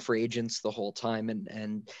been looking for agents the whole time,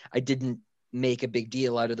 and I didn't make a big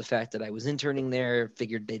deal out of the fact that I was interning there.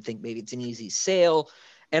 Figured they'd think maybe it's an easy sale,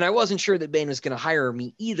 and I wasn't sure that Baen was going to hire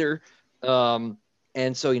me either. And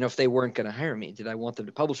so if they weren't going to hire me, did I want them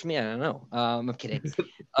to publish me? I don't know. I'm kidding.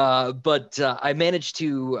 But I managed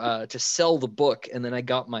to sell the book, and then I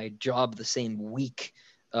got my job the same week,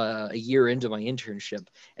 a year into my internship.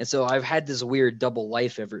 And so I've had this weird double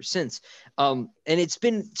life ever since. And it's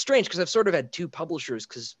been strange because I've sort of had two publishers,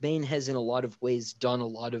 because Baen has in a lot of ways done a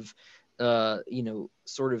lot of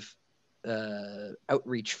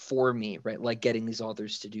outreach for me, right? Like getting these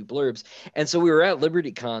authors to do blurbs. And so we were at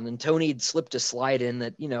LibertyCon, and Tony had slipped a slide in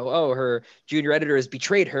that, her junior editor has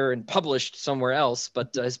betrayed her and published somewhere else,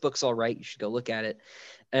 but his book's all right. You should go look at it.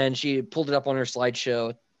 And she pulled it up on her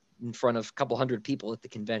slideshow in front of a couple hundred people at the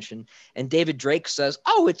convention. And David Drake says,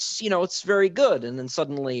 "Oh, it's very good." And then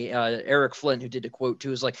suddenly Eric Flint, who did a quote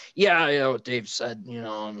too, is like, "Yeah, what Dave said,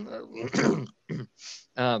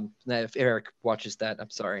 if Eric watches that,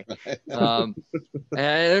 I'm sorry." And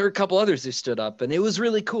there were a couple others who stood up, and it was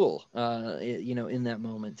really cool, in that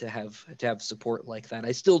moment to have support like that.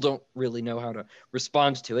 I still don't really know how to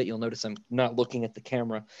respond to it. You'll notice I'm not looking at the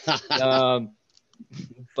camera.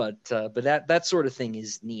 But that sort of thing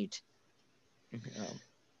is neat.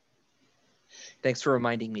 Thanks for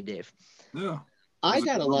reminding me, Dave. Yeah, I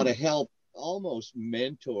got a lot of help, almost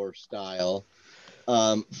mentor style,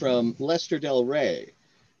 from Lester Del Rey.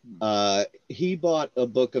 He bought a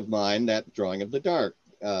book of mine, that Drawing of the Dark,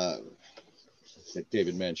 that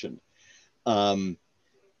David mentioned. And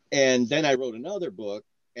then I wrote another book,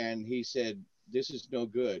 and he said, this is no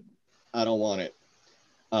good. I don't want it.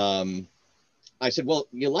 I said, well,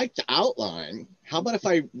 you like the outline. How about if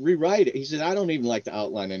I rewrite it? He said, I don't even like the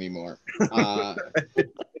outline anymore.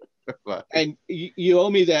 And you owe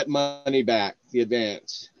me that money back, the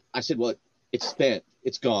advance. I said, well, it's spent.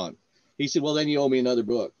 It's gone. He said, well, then you owe me another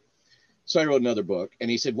book. So I wrote another book. And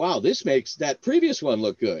he said, wow, this makes that previous one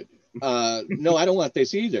look good. No, I don't want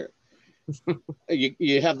this either.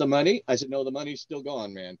 You have the money? I said, no, the money's still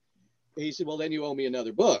gone, man. He said, well, then you owe me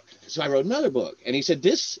another book. So I wrote another book. And he said,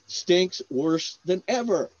 this stinks worse than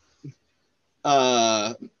ever.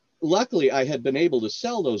 Luckily, I had been able to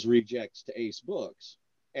sell those rejects to Ace Books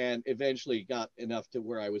and eventually got enough to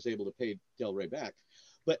where I was able to pay Del Rey back.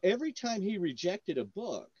 But every time he rejected a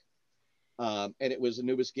book, and it was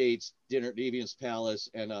Anubis Gates, Dinner at Deviant's Palace,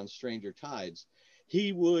 and On Stranger Tides,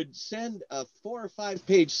 he would send a 4 or 5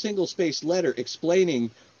 page single-spaced letter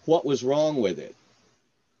explaining what was wrong with it.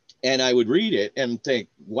 And I would read it and think,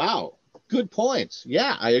 wow, good points.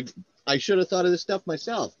 Yeah, I should have thought of this stuff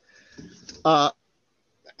myself.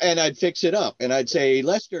 And I'd fix it up. And I'd say,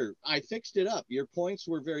 Lester, I fixed it up. Your points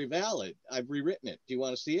were very valid. I've rewritten it. Do you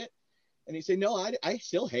want to see it? And he'd say, no, I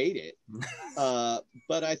still hate it.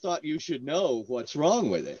 But I thought you should know what's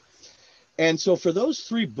wrong with it. And so for those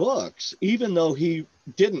 3 books, even though he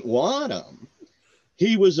didn't want them,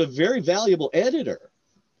 he was a very valuable editor.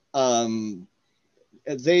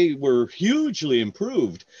 They were hugely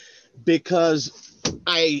improved because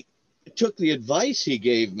I took the advice he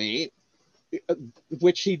gave me,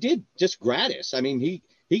 which he did just gratis. I mean,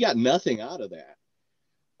 he got nothing out of that.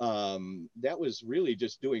 That was really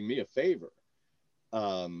just doing me a favor.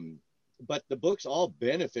 But the books all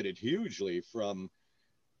benefited hugely from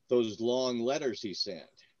those long letters he sent.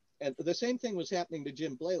 And the same thing was happening to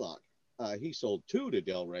Jim Blaylock. He sold 2 to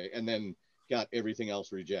Del Rey and then got everything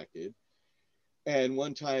else rejected. And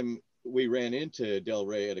one time we ran into Del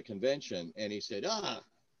Rey at a convention and he said,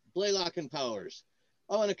 Blaylock and Powers,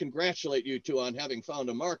 I want to congratulate you 2 on having found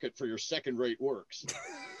a market for your second-rate works.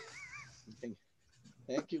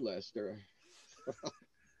 Thank you, Lester.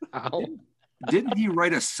 Didn't he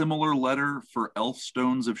write a similar letter for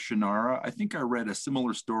Elfstones of Shannara? I think I read a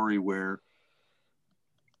similar story where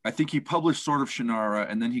I think he published Sword of Shannara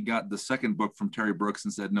and then he got the second book from Terry Brooks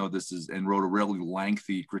and said, no, this is, and wrote a really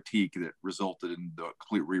lengthy critique that resulted in the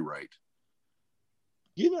complete rewrite.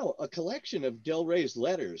 You know, a collection of Del Rey's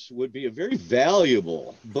letters would be a very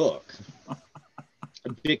valuable book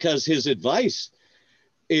because his advice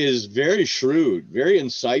is very shrewd, very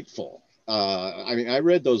insightful. I mean, I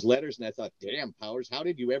read those letters and I thought, damn, Powers, how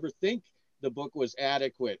did you ever think the book was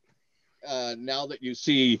adequate now that you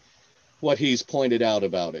see what he's pointed out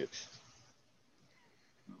about it?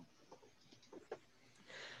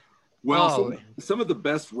 Well, some of the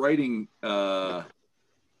best writing, one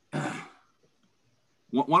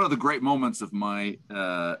of the great moments of my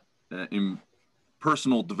in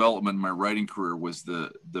personal development in my writing career was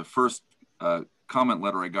the first comment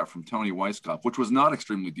letter I got from Toni Weisskopf, which was not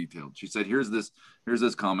extremely detailed. She said, here's this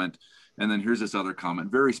comment, and then here's this other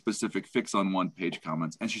comment, very specific, fix on 1-page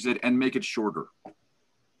comments. And she said, and make it shorter.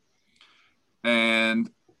 And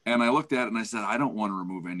I looked at it and I said, I don't want to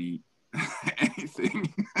remove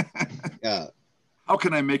anything. Yeah. How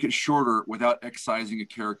can I make it shorter without excising a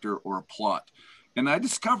character or a plot? And I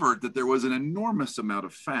discovered that there was an enormous amount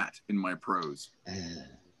of fat in my prose.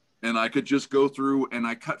 And I could just go through and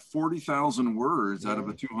I cut 40,000 words out of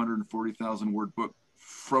a 240,000 word book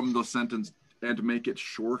from the sentence and make it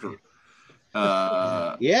shorter.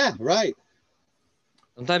 Yeah, right.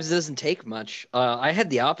 Sometimes it doesn't take much. I had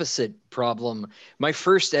the opposite problem. My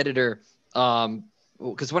first editor,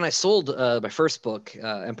 because when I sold my first book,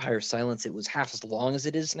 Empire of Silence, it was half as long as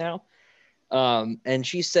it is now. And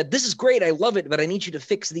she said, this is great. I love it, but I need you to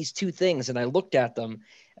fix these 2 things. And I looked at them and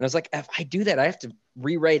I was like, if I do that, I have to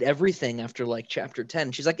rewrite everything after like chapter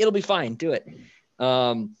 10. She's like, it'll be fine. Do it.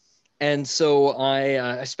 And so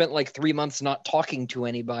I spent like 3 months not talking to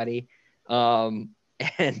anybody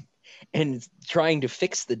and trying to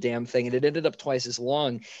fix the damn thing. And it ended up twice as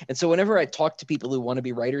long. And so whenever I talk to people who want to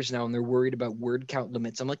be writers now and they're worried about word count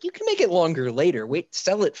limits, I'm like, you can make it longer later. Wait,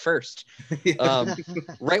 sell it first.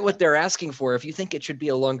 Write what they're asking for. If you think it should be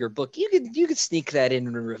a longer book, you could sneak that in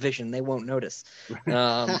a revision. They won't notice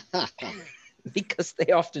because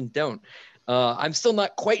they often don't. I'm still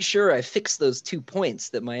not quite sure I fixed those 2 points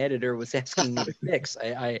that my editor was asking me to fix.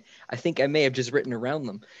 I think I may have just written around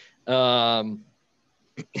them.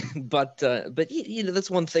 But you know,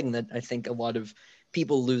 that's one thing that I think a lot of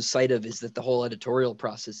people lose sight of, is that the whole editorial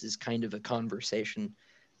process is kind of a conversation,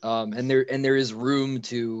 and there is room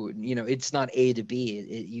to, you know, it's not A to B.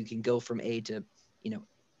 You can go from A to, you know,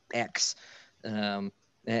 X,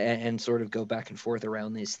 and sort of go back and forth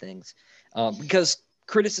around these things, because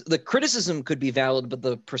the criticism could be valid, but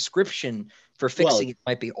the prescription for fixing it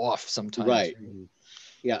might be off sometimes. Right.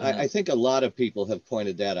 Yeah, I think a lot of people have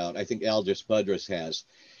pointed that out. I think Aldous Budrus has.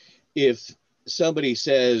 If somebody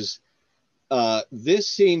says, this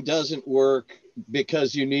scene doesn't work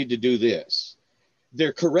because you need to do this,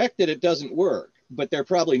 they're correct that it doesn't work, but they're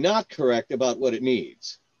probably not correct about what it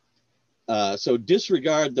needs. So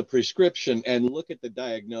disregard the prescription and look at the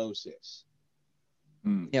diagnosis.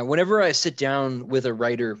 Yeah, whenever I sit down with a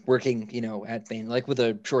writer working, at Bain, like with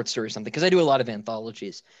a short story or something, because I do a lot of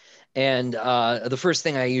anthologies, and the first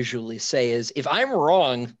thing I usually say is, if I'm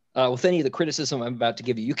wrong with any of the criticism I'm about to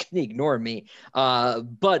give you, you can ignore me,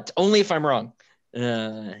 but only if I'm wrong.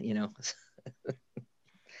 I've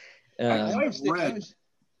read.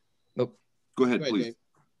 Go ahead, please. Dave.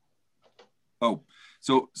 Oh,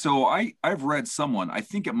 so I've read someone, I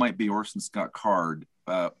think it might be Orson Scott Card,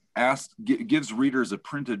 gives readers a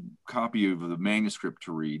printed copy of the manuscript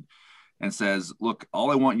to read and says, look,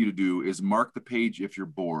 all I want you to do is mark the page if you're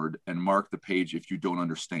bored and mark the page if you don't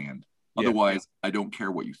understand. Yeah. Otherwise, I don't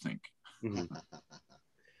care what you think. Mm-hmm.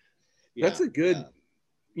 That's a good,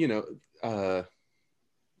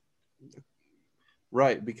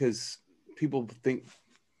 right, because people think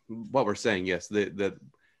what we're saying, yes, that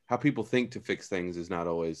how people think to fix things is not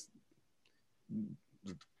always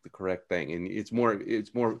the correct thing, and it's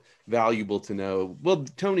more valuable to know. Well,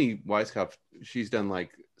 Toni Weisskopf, she's done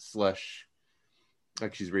like Slush,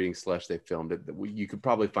 like she's reading Slush. They filmed it. You could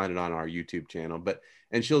probably find it on our YouTube channel,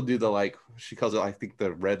 and she'll do the, she calls it, I think,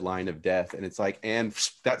 the red line of death, and it's like, and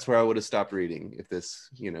that's where I would have stopped reading if this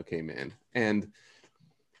came in, and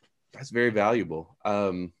that's very valuable.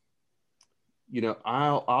 I'll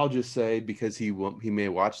just say, because he may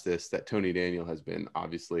watch this, that Tony Daniel has been,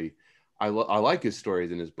 obviously, I like his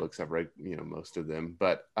stories in his books. I've read most of them,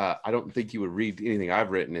 but I don't think he would read anything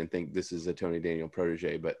I've written and think this is a Tony Daniel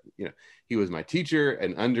protege. But he was my teacher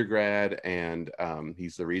in undergrad, and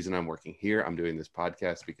he's the reason I'm working here. I'm doing this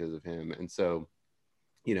podcast because of him, and so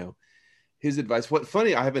his advice. What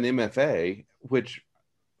funny, I have an MFA, which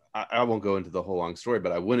I won't go into the whole long story,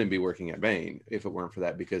 but I wouldn't be working at Bain if it weren't for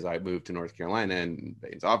that, because I moved to North Carolina and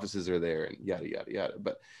Bain's offices are there and yada, yada, yada.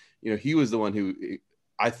 But, he was the one who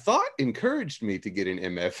I thought encouraged me to get an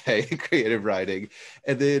MFA in creative writing.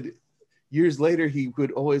 And then years later, he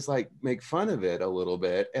would always make fun of it a little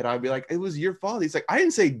bit. And I'd be like, it was your fault. He's like, I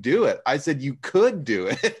didn't say do it. I said, you could do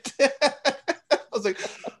it. I was like,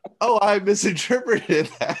 oh, I misinterpreted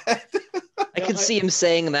that. I could see him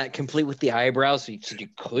saying that complete with the eyebrows. So you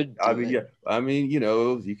could do it. Yeah. I mean, you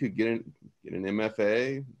could get an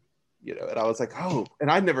MFA, and I was like, oh,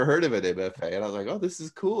 and I'd never heard of an MFA. And I was like, oh, this is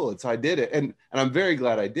cool. And so I did it. And I'm very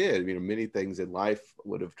glad I did. Many things in life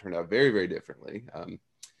would have turned out very, very differently.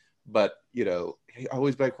 But, I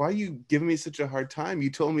always be like, why are you giving me such a hard time? You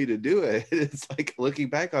told me to do it. It's like, looking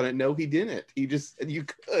back on it, no, he didn't. He just said you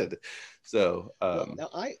could. So now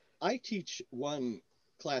I teach one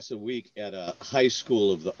class a week at a high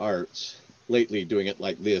school of the arts, lately doing it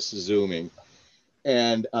like this, Zooming.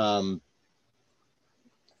 And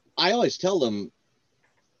I always tell them,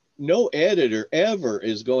 no editor ever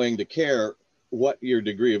is going to care what your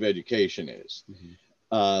degree of education is.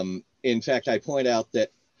 Mm-hmm. In fact, I point out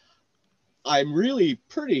that I'm really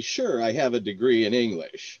pretty sure I have a degree in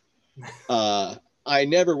English. I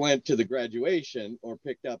never went to the graduation or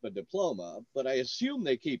picked up a diploma, but I assume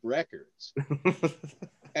they keep records.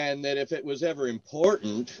 And that if it was ever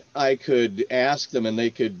important, I could ask them and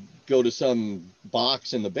they could go to some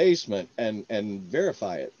box in the basement and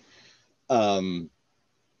verify it.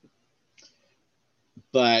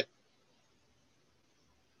 But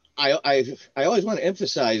I always want to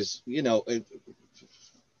emphasize,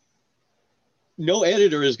 no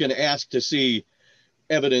editor is going to ask to see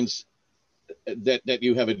evidence that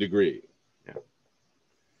you have a degree. Yeah.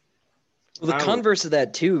 Well, the converse of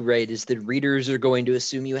that too, right, is that readers are going to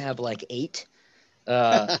assume you have 8.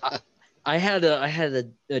 I had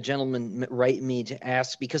a gentleman write me to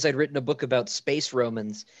ask, because I'd written a book about space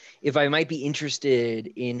Romans, if I might be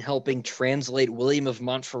interested in helping translate William of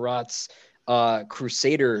Montferrat's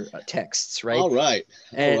Crusader texts, right? All right.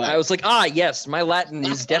 And I was like, yes, my Latin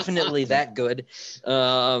is definitely that good.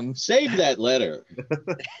 Save that letter.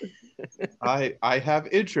 I have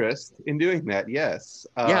interest in doing that. Yes.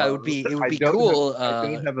 Yeah, it would be cool.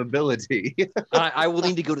 I don't have ability. I will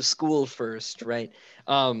need to go to school first, right?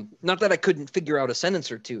 Not that I couldn't figure out a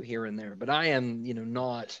sentence or two here and there, but I am,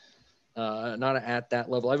 not at that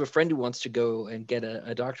level. I have a friend who wants to go and get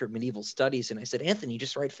a doctorate of medieval studies, and I said, Anthony,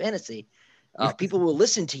 just write fantasy. People will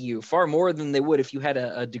listen to you far more than they would if you had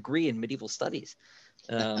a degree in medieval studies.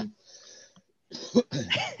 Back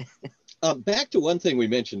to one thing we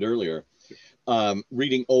mentioned earlier,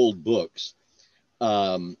 reading old books.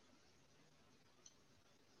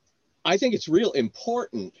 I think it's real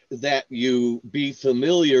important that you be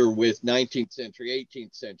familiar with 19th century,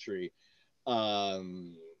 18th century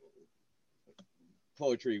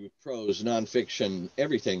poetry, with prose, nonfiction,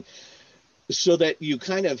 everything, so that you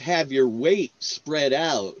kind of have your weight spread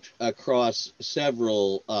out across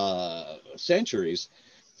several centuries.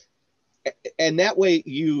 And that way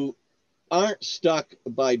you aren't stuck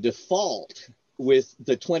by default with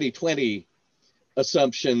the 2020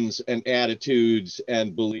 assumptions and attitudes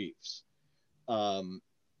and beliefs. I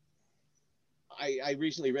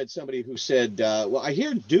recently read somebody who said, well, I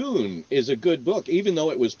hear Dune is a good book, even though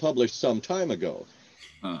it was published some time ago.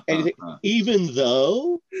 And you think, even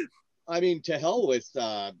though, I mean, to hell with,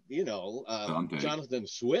 Jonathan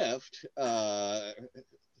Swift or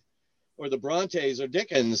the Brontes or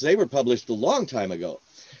Dickens, they were published a long time ago.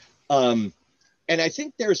 And I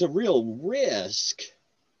think there's a real risk.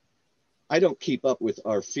 I don't keep up with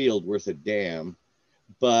our field worth a damn,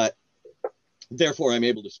 but therefore I'm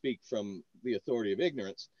able to speak from the authority of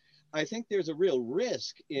ignorance. I think there's a real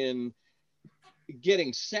risk in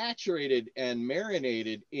getting saturated and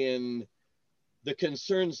marinated in the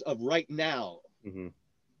concerns of right now,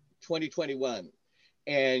 2021.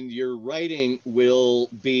 And your writing will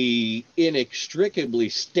be inextricably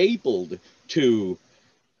stapled to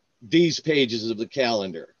these pages of the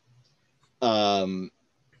calendar.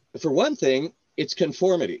 For one thing, it's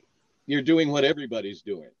conformity. You're doing what everybody's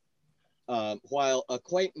doing. While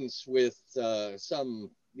acquaintance with some,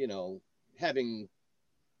 having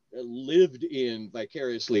lived in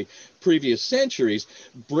vicariously previous centuries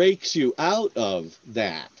breaks you out of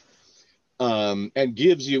that and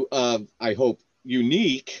gives you, I hope,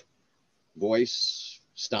 unique voice,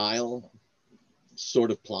 style,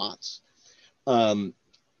 sort of plots.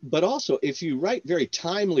 But also, if you write very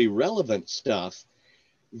timely, relevant stuff,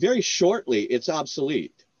 very shortly, it's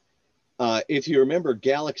obsolete. If you remember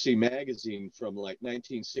Galaxy magazine from like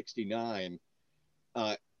 1969,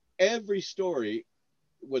 every story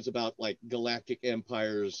was about like galactic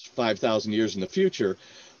empires 5,000 years in the future.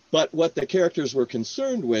 But what the characters were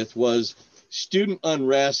concerned with was student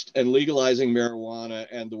unrest and legalizing marijuana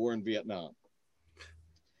and the war in Vietnam.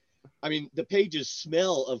 I mean, the pages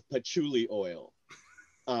smell of patchouli oil.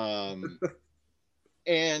 And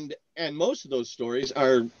most of those stories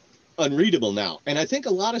are unreadable now. And I think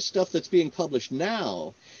a lot of stuff that's being published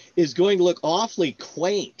now is going to look awfully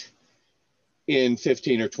quaint in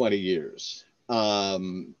 15 or 20 years.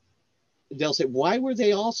 They'll say, why were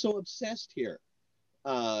they all so obsessed here?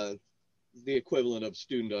 The equivalent of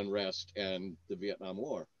student unrest and the Vietnam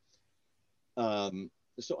War.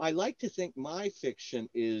 So I like to think my fiction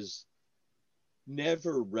is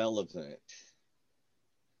never relevant.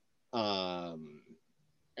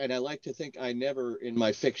 And I like to think I never in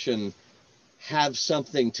my fiction have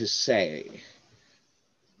something to say.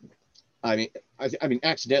 I mean,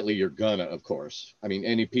 accidentally you're gonna, of course. I mean,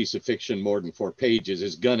 any piece of fiction more than 4 pages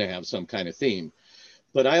is gonna have some kind of theme.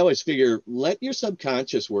 But I always figure, let your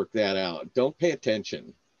subconscious work that out. Don't pay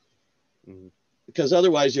attention. Because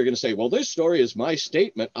otherwise you're gonna say, well, this story is my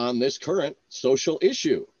statement on this current social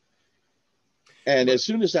issue. And as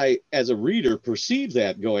soon as I, as a reader, perceive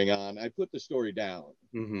that going on, I put the story down.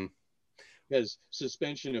 Because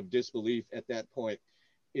suspension of disbelief at that point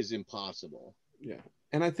is impossible. Yeah.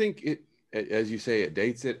 And I think it, as you say, it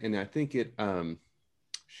dates it. And I think it,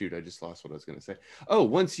 shoot, I just lost what I was going to say. Oh,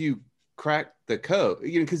 once you crack the code,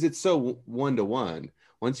 because it's so one-to-one.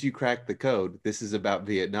 Once you crack the code, this is about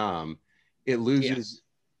Vietnam, it loses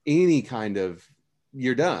any kind of,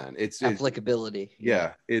 you're done. It's applicability.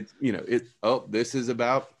 This is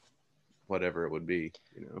about whatever it would be,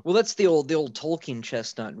 Well, that's the old Tolkien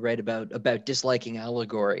chestnut, right? About disliking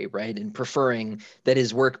allegory, right? And preferring that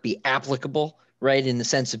his work be applicable, right? In the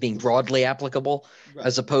sense of being broadly applicable, right,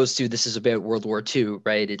 as opposed to this is about World War II,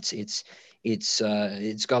 right? It's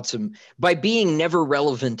got some, by being never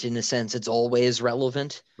relevant in a sense, it's always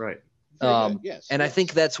relevant. Right. Yes. I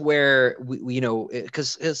think that's where we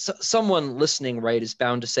because someone listening, right, is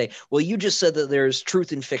bound to say, well, you just said that there's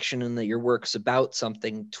truth in fiction and that your work's about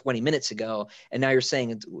something 20 minutes ago, and now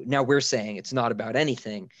we're saying it's not about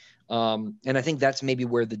anything. And I think that's maybe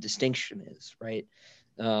where the distinction is, right?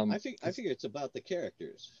 I think it's about the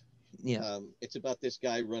characters. Yeah. It's about this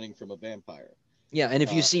guy running from a vampire. Yeah, and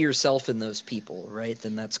if you see yourself in those people, right,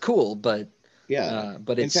 then that's cool. But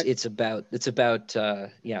but it's about.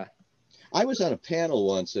 I was on a panel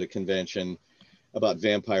once at a convention about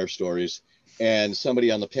vampire stories. And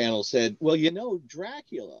somebody on the panel said, well, you know,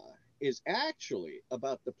 Dracula is actually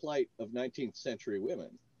about the plight of 19th century women.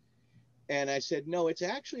 And I said, no, it's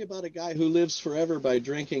actually about a guy who lives forever by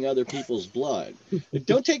drinking other people's blood.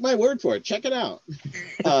 Don't take my word for it. Check it out.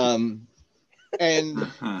 And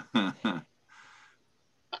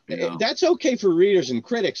that's okay for readers and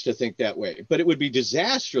critics to think that way, but it would be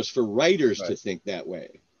disastrous for writers to think that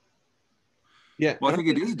way. Yeah. Well, I think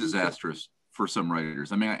it is disastrous for some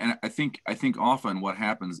writers. I mean, and I think often what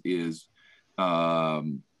happens is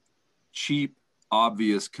cheap,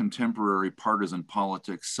 obvious contemporary partisan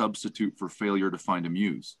politics substitute for failure to find a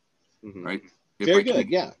muse, right? Very good,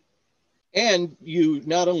 yeah. And you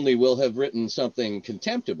not only will have written something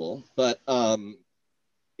contemptible, but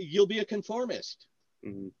you'll be a conformist.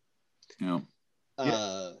 Yeah.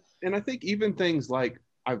 And I think even things like,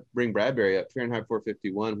 I bring Bradbury up, Fahrenheit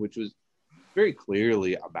 451, which was very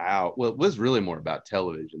clearly about, well, it was really more about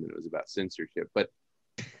television than it was about censorship, but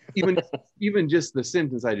even just the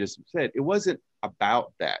sentence I just said, it wasn't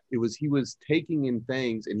about that. It was, he was taking in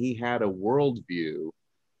things, and he had a worldview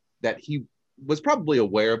that he was probably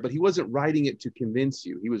aware of, but he wasn't writing it to convince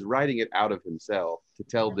you. He was writing it out of himself to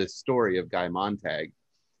tell this story of Guy Montag,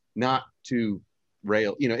 not to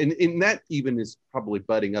rail, you know, and that even is probably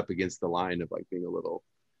butting up against the line of like being a little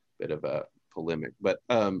bit of a polemic, but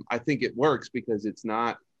I think it works because it's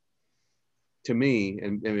not, to me,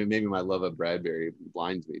 and maybe my love of Bradbury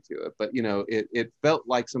blinds me to it, but you know, it felt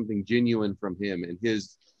like something genuine from him and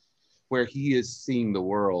his, where he is seeing the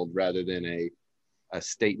world rather than a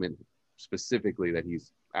statement specifically that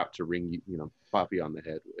he's out to ring you know, Poppy on the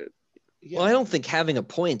head with. Well, I don't think having a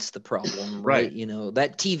point's the problem, right? You know,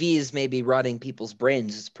 that TV is maybe rotting people's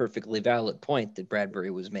brains is a perfectly valid point that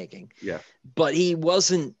Bradbury was making. Yeah. But he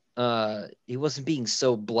wasn't being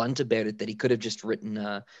so blunt about it that he could have just written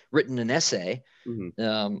an essay.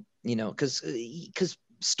 You know, because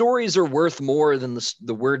stories are worth more than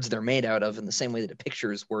the words they're made out of, in the same way that a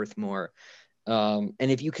picture is worth more. And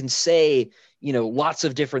if you can say, you know, lots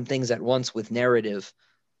of different things at once with narrative,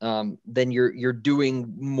 then you're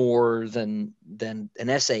doing more than an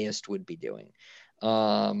essayist would be doing.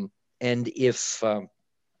 But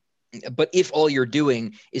if all you're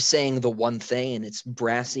doing is saying the one thing and it's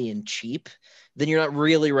brassy and cheap, then you're not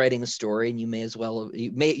really writing a story, and you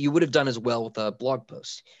would have done as well with a blog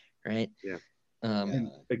post, right? Yeah. And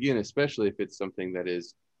again, especially if it's something that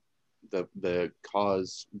is the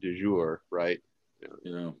cause du jour, right?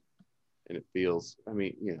 You know, and it feels, I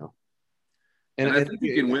mean, you know. And I think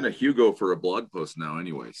you can win a Hugo for a blog post now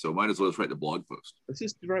anyway, so might as well just write the blog post. Let's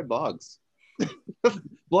just write blogs.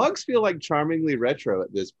 Blogs feel like charmingly retro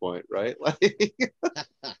at this point, right? Like,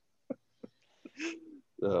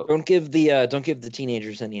 so. Don't give the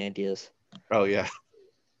teenagers any ideas. Oh yeah,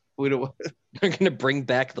 we don't. They're gonna bring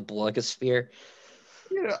back the blogosphere.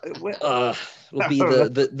 Yeah, it'll be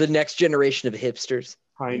the next generation of hipsters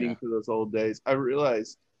pining for those old days. I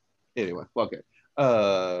realized. Anyway, okay.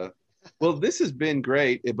 Well, this has been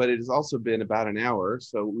great, but it has also been about an hour,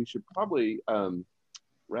 so we should probably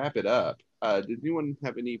wrap it up. Did anyone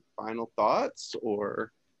have any final thoughts,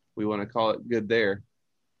 or we want to call it good there?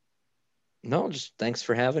 No, just thanks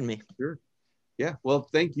for having me. Sure. Yeah. Well,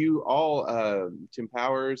 thank you all, Tim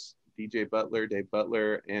Powers, DJ Butler, Dave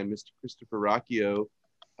Butler, and Mr. Christopher Ruocchio.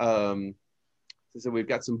 So we've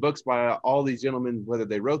got some books by all these gentlemen, whether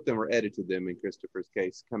they wrote them or edited them in Christopher's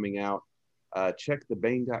case, coming out. Check the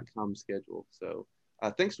Bain.com schedule. So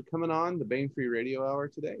thanks for coming on the Bain Free Radio Hour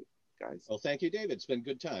today, guys. Well, thank you, David. It's been a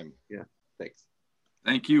good time. Yeah, thanks.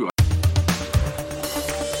 Thank you.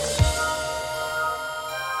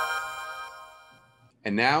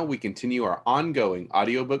 And now we continue our ongoing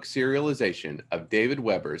audiobook serialization of David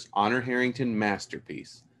Weber's Honor Harrington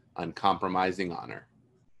masterpiece, Uncompromising Honor.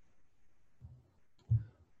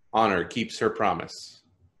 Honor keeps her promise.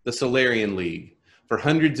 The Solarian League. For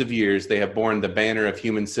hundreds of years, they have borne the banner of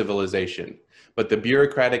human civilization, but the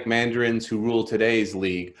bureaucratic mandarins who rule today's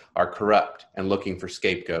league are corrupt and looking for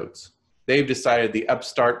scapegoats. They've decided the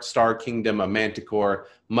upstart star kingdom of Manticore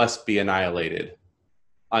must be annihilated.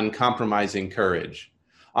 Uncompromising courage.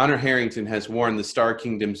 Honor Harrington has worn the Star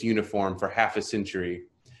Kingdom's uniform for half a century.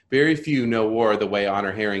 Very few know war the way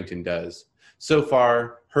Honor Harrington does. So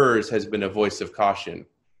far, hers has been a voice of caution.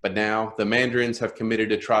 But now, the Mandarins have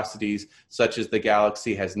committed atrocities such as the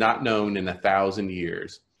galaxy has not known in 1,000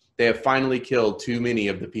 years. They have finally killed too many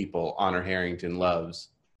of the people Honor Harrington loves.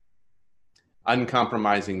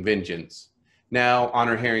 Uncompromising vengeance. Now,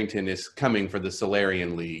 Honor Harrington is coming for the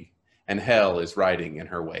Solarian League, and hell is riding in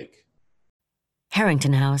her wake.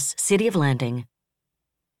 Harrington House, City of Landing.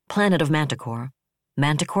 Planet of Manticore.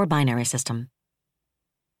 Manticore binary system.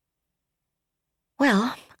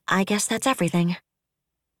 Well, I guess that's everything.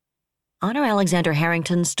 Honor Alexander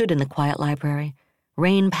Harrington stood in the quiet library.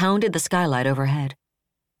 Rain pounded the skylight overhead.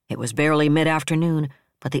 It was barely mid-afternoon,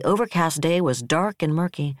 but the overcast day was dark and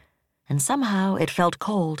murky, and somehow it felt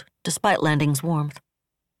cold, despite landing's warmth.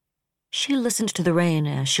 She listened to the rain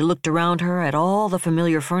as she looked around her at all the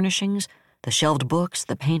familiar furnishings, the shelved books,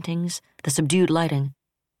 the paintings, the subdued lighting.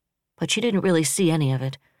 But she didn't really see any of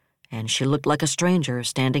it, and she looked like a stranger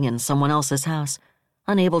standing in someone else's house,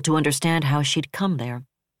 unable to understand how she'd come there.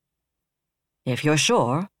 "If you're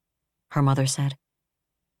sure," her mother said.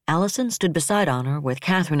 Allison stood beside Honor with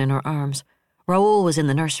Catherine in her arms. Raoul was in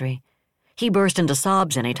the nursery. He burst into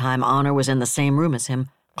sobs any time Honor was in the same room as him,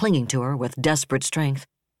 clinging to her with desperate strength.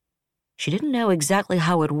 She didn't know exactly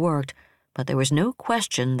how it worked, but there was no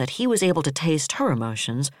question that he was able to taste her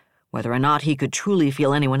emotions, whether or not he could truly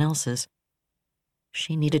feel anyone else's.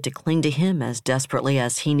 She needed to cling to him as desperately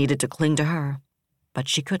as he needed to cling to her, but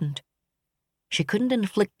she couldn't. She couldn't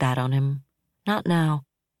inflict that on him, not now.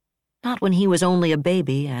 Not when he was only a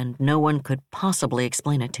baby and no one could possibly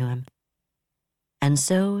explain it to him. And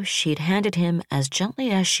so she'd handed him as gently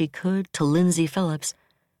as she could to Lindsay Phillips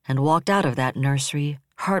and walked out of that nursery,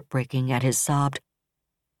 heartbreaking at his sobbed,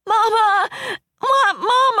 "Mama!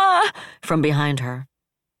 Mama!" from behind her.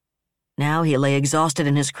 Now he lay exhausted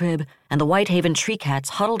in his crib, and the Whitehaven tree cats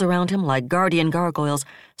huddled around him like guardian gargoyles,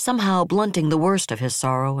 somehow blunting the worst of his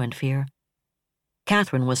sorrow and fear.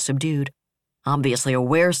 Catherine was subdued, obviously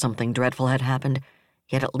aware something dreadful had happened,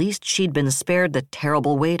 yet at least she'd been spared the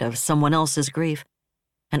terrible weight of someone else's grief,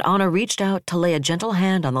 and Honor reached out to lay a gentle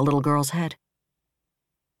hand on the little girl's head.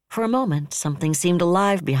 For a moment, something seemed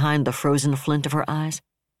alive behind the frozen flint of her eyes,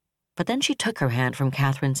 but then she took her hand from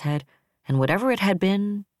Catherine's head, and whatever it had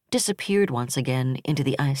been disappeared once again into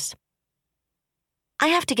the ice. "I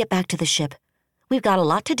have to get back to the ship. We've got a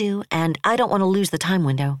lot to do, and I don't want to lose the time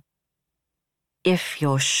window." "If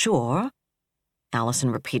you're sure,"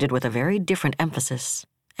 Allison repeated with a very different emphasis,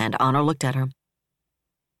 and Honor looked at her.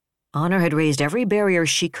 Honor had raised every barrier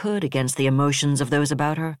she could against the emotions of those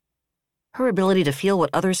about her. Her ability to feel what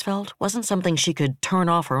others felt wasn't something she could turn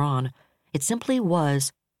off or on. It simply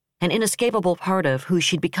was, an inescapable part of who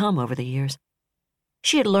she'd become over the years.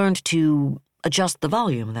 She had learned to adjust the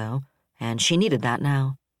volume, though, and she needed that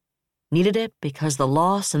now. Needed it because the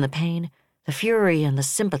loss and the pain, the fury and the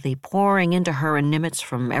sympathy pouring into her and Nimitz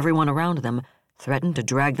from everyone around them threatened to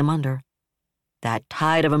drag them under. That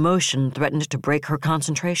tide of emotion threatened to break her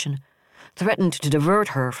concentration, threatened to divert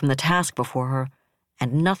her from the task before her,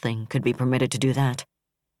 and nothing could be permitted to do that.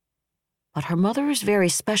 But her mother's very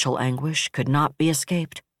special anguish could not be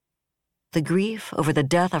escaped. The grief over the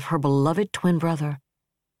death of her beloved twin brother,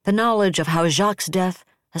 the knowledge of how Jacques' death,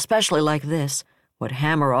 especially like this, would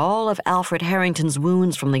hammer all of Alfred Harrington's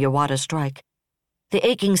wounds from the Iwata strike, the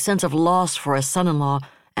aching sense of loss for a son-in-law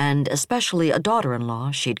and especially a daughter-in-law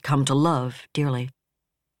she'd come to love dearly.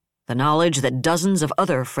 The knowledge that dozens of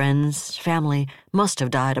other friends, family, must have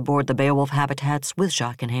died aboard the Beowulf habitats with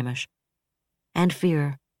Jacques and Hamish. And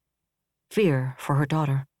fear for her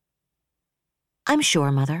daughter. "I'm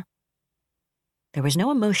sure, Mother." There was no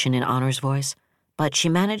emotion in Honor's voice, but she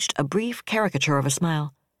managed a brief caricature of a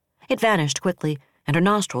smile. It vanished quickly, and her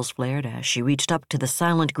nostrils flared as she reached up to the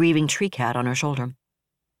silent, grieving tree cat on her shoulder.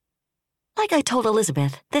 "Like I told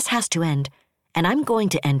Elizabeth, this has to end, and I'm going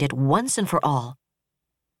to end it once and for all."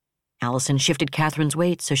 Allison shifted Catherine's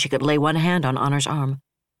weight so she could lay one hand on Honor's arm.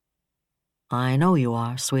 "I know you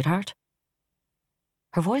are, sweetheart."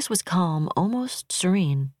 Her voice was calm, almost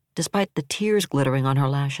serene, despite the tears glittering on her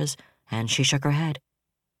lashes, and she shook her head.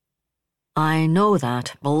 "I know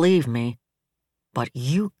that, believe me, but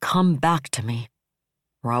you come back to me.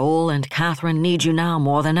 Raoul and Catherine need you now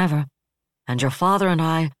more than ever, and your father and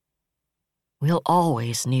I, we'll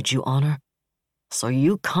always need you, Honor, so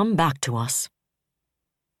you come back to us."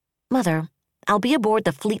 "Mother, I'll be aboard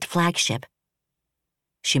the fleet flagship."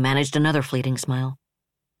 She managed another fleeting smile.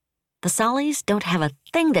 "The Sollies don't have a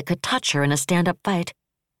thing that could touch her in a stand-up fight.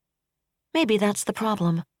 Maybe that's the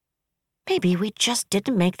problem. Maybe we just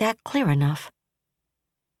didn't make that clear enough."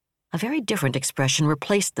 A very different expression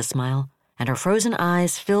replaced the smile, and her frozen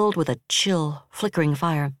eyes filled with a chill, flickering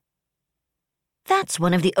fire. "That's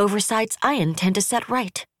one of the oversights I intend to set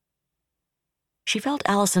right." She felt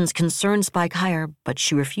Allison's concern spike higher, but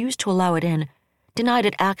she refused to allow it in, denied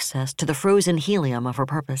it access to the frozen helium of her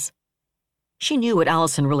purpose. She knew what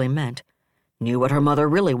Allison really meant, knew what her mother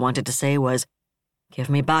really wanted to say was, "Give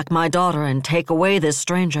me back my daughter and take away this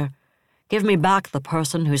stranger. Give me back the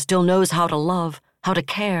person who still knows how to love, how to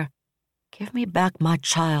care. Give me back my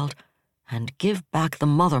child, and give back the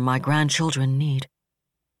mother my grandchildren need."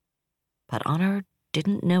 But Honor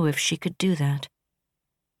didn't know if she could do that.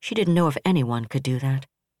 She didn't know if anyone could do that.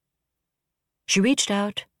 She reached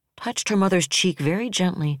out, touched her mother's cheek very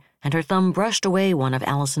gently, and her thumb brushed away one of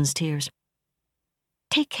Allison's tears.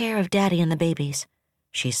 "Take care of Daddy and the babies,"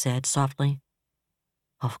 she said softly.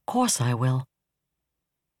 "Of course I will."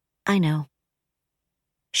 "I know."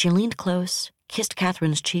 She leaned close, kissed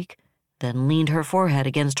Catherine's cheek, then leaned her forehead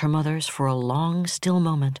against her mother's for a long, still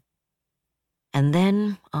moment. And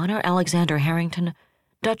then Honor Alexander Harrington,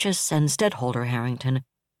 Duchess and Stedholder Harrington,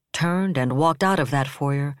 turned and walked out of that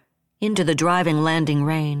foyer, into the driving landing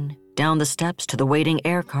rain, down the steps to the waiting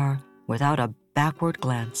air car, without a backward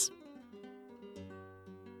glance.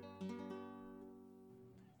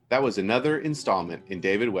 That was another installment in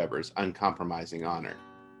David Weber's Uncompromising Honor.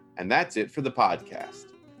 And that's it for the podcast.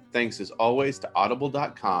 Thanks as always to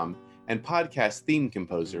Audible.com and podcast theme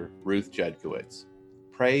composer Ruth Judkowitz.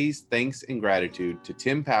 Praise, thanks, and gratitude to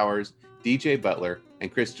Tim Powers, DJ Butler,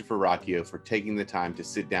 and Christopher Ruocchio for taking the time to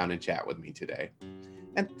sit down and chat with me today.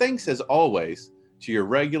 And thanks as always to your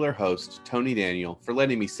regular host, Tony Daniel, for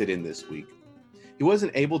letting me sit in this week. He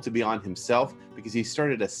wasn't able to be on himself because he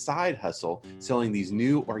started a side hustle selling these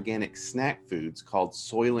new organic snack foods called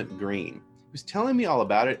Soylent Green. He was telling me all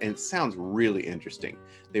about it, and it sounds really interesting.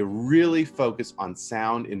 They really focus on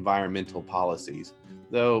sound environmental policies,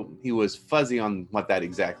 though he was fuzzy on what that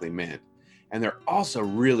exactly meant. And they're also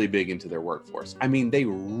really big into their workforce. I mean, they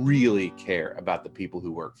really care about the people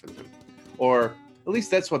who work for them. Or at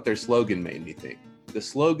least that's what their slogan made me think. The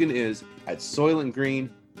slogan is, at Soylent Green,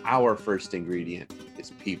 our first ingredient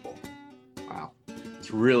is people. Wow.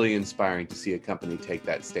 It's really inspiring to see a company take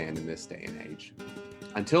that stand in this day and age.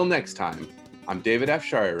 Until next time, I'm David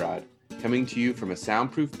Afsharirad, coming to you from a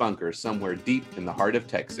soundproof bunker somewhere deep in the heart of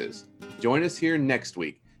Texas. Join us here next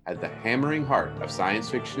week at the hammering heart of science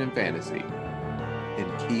fiction and fantasy,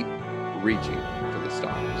 and keep reaching for the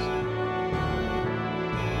stars.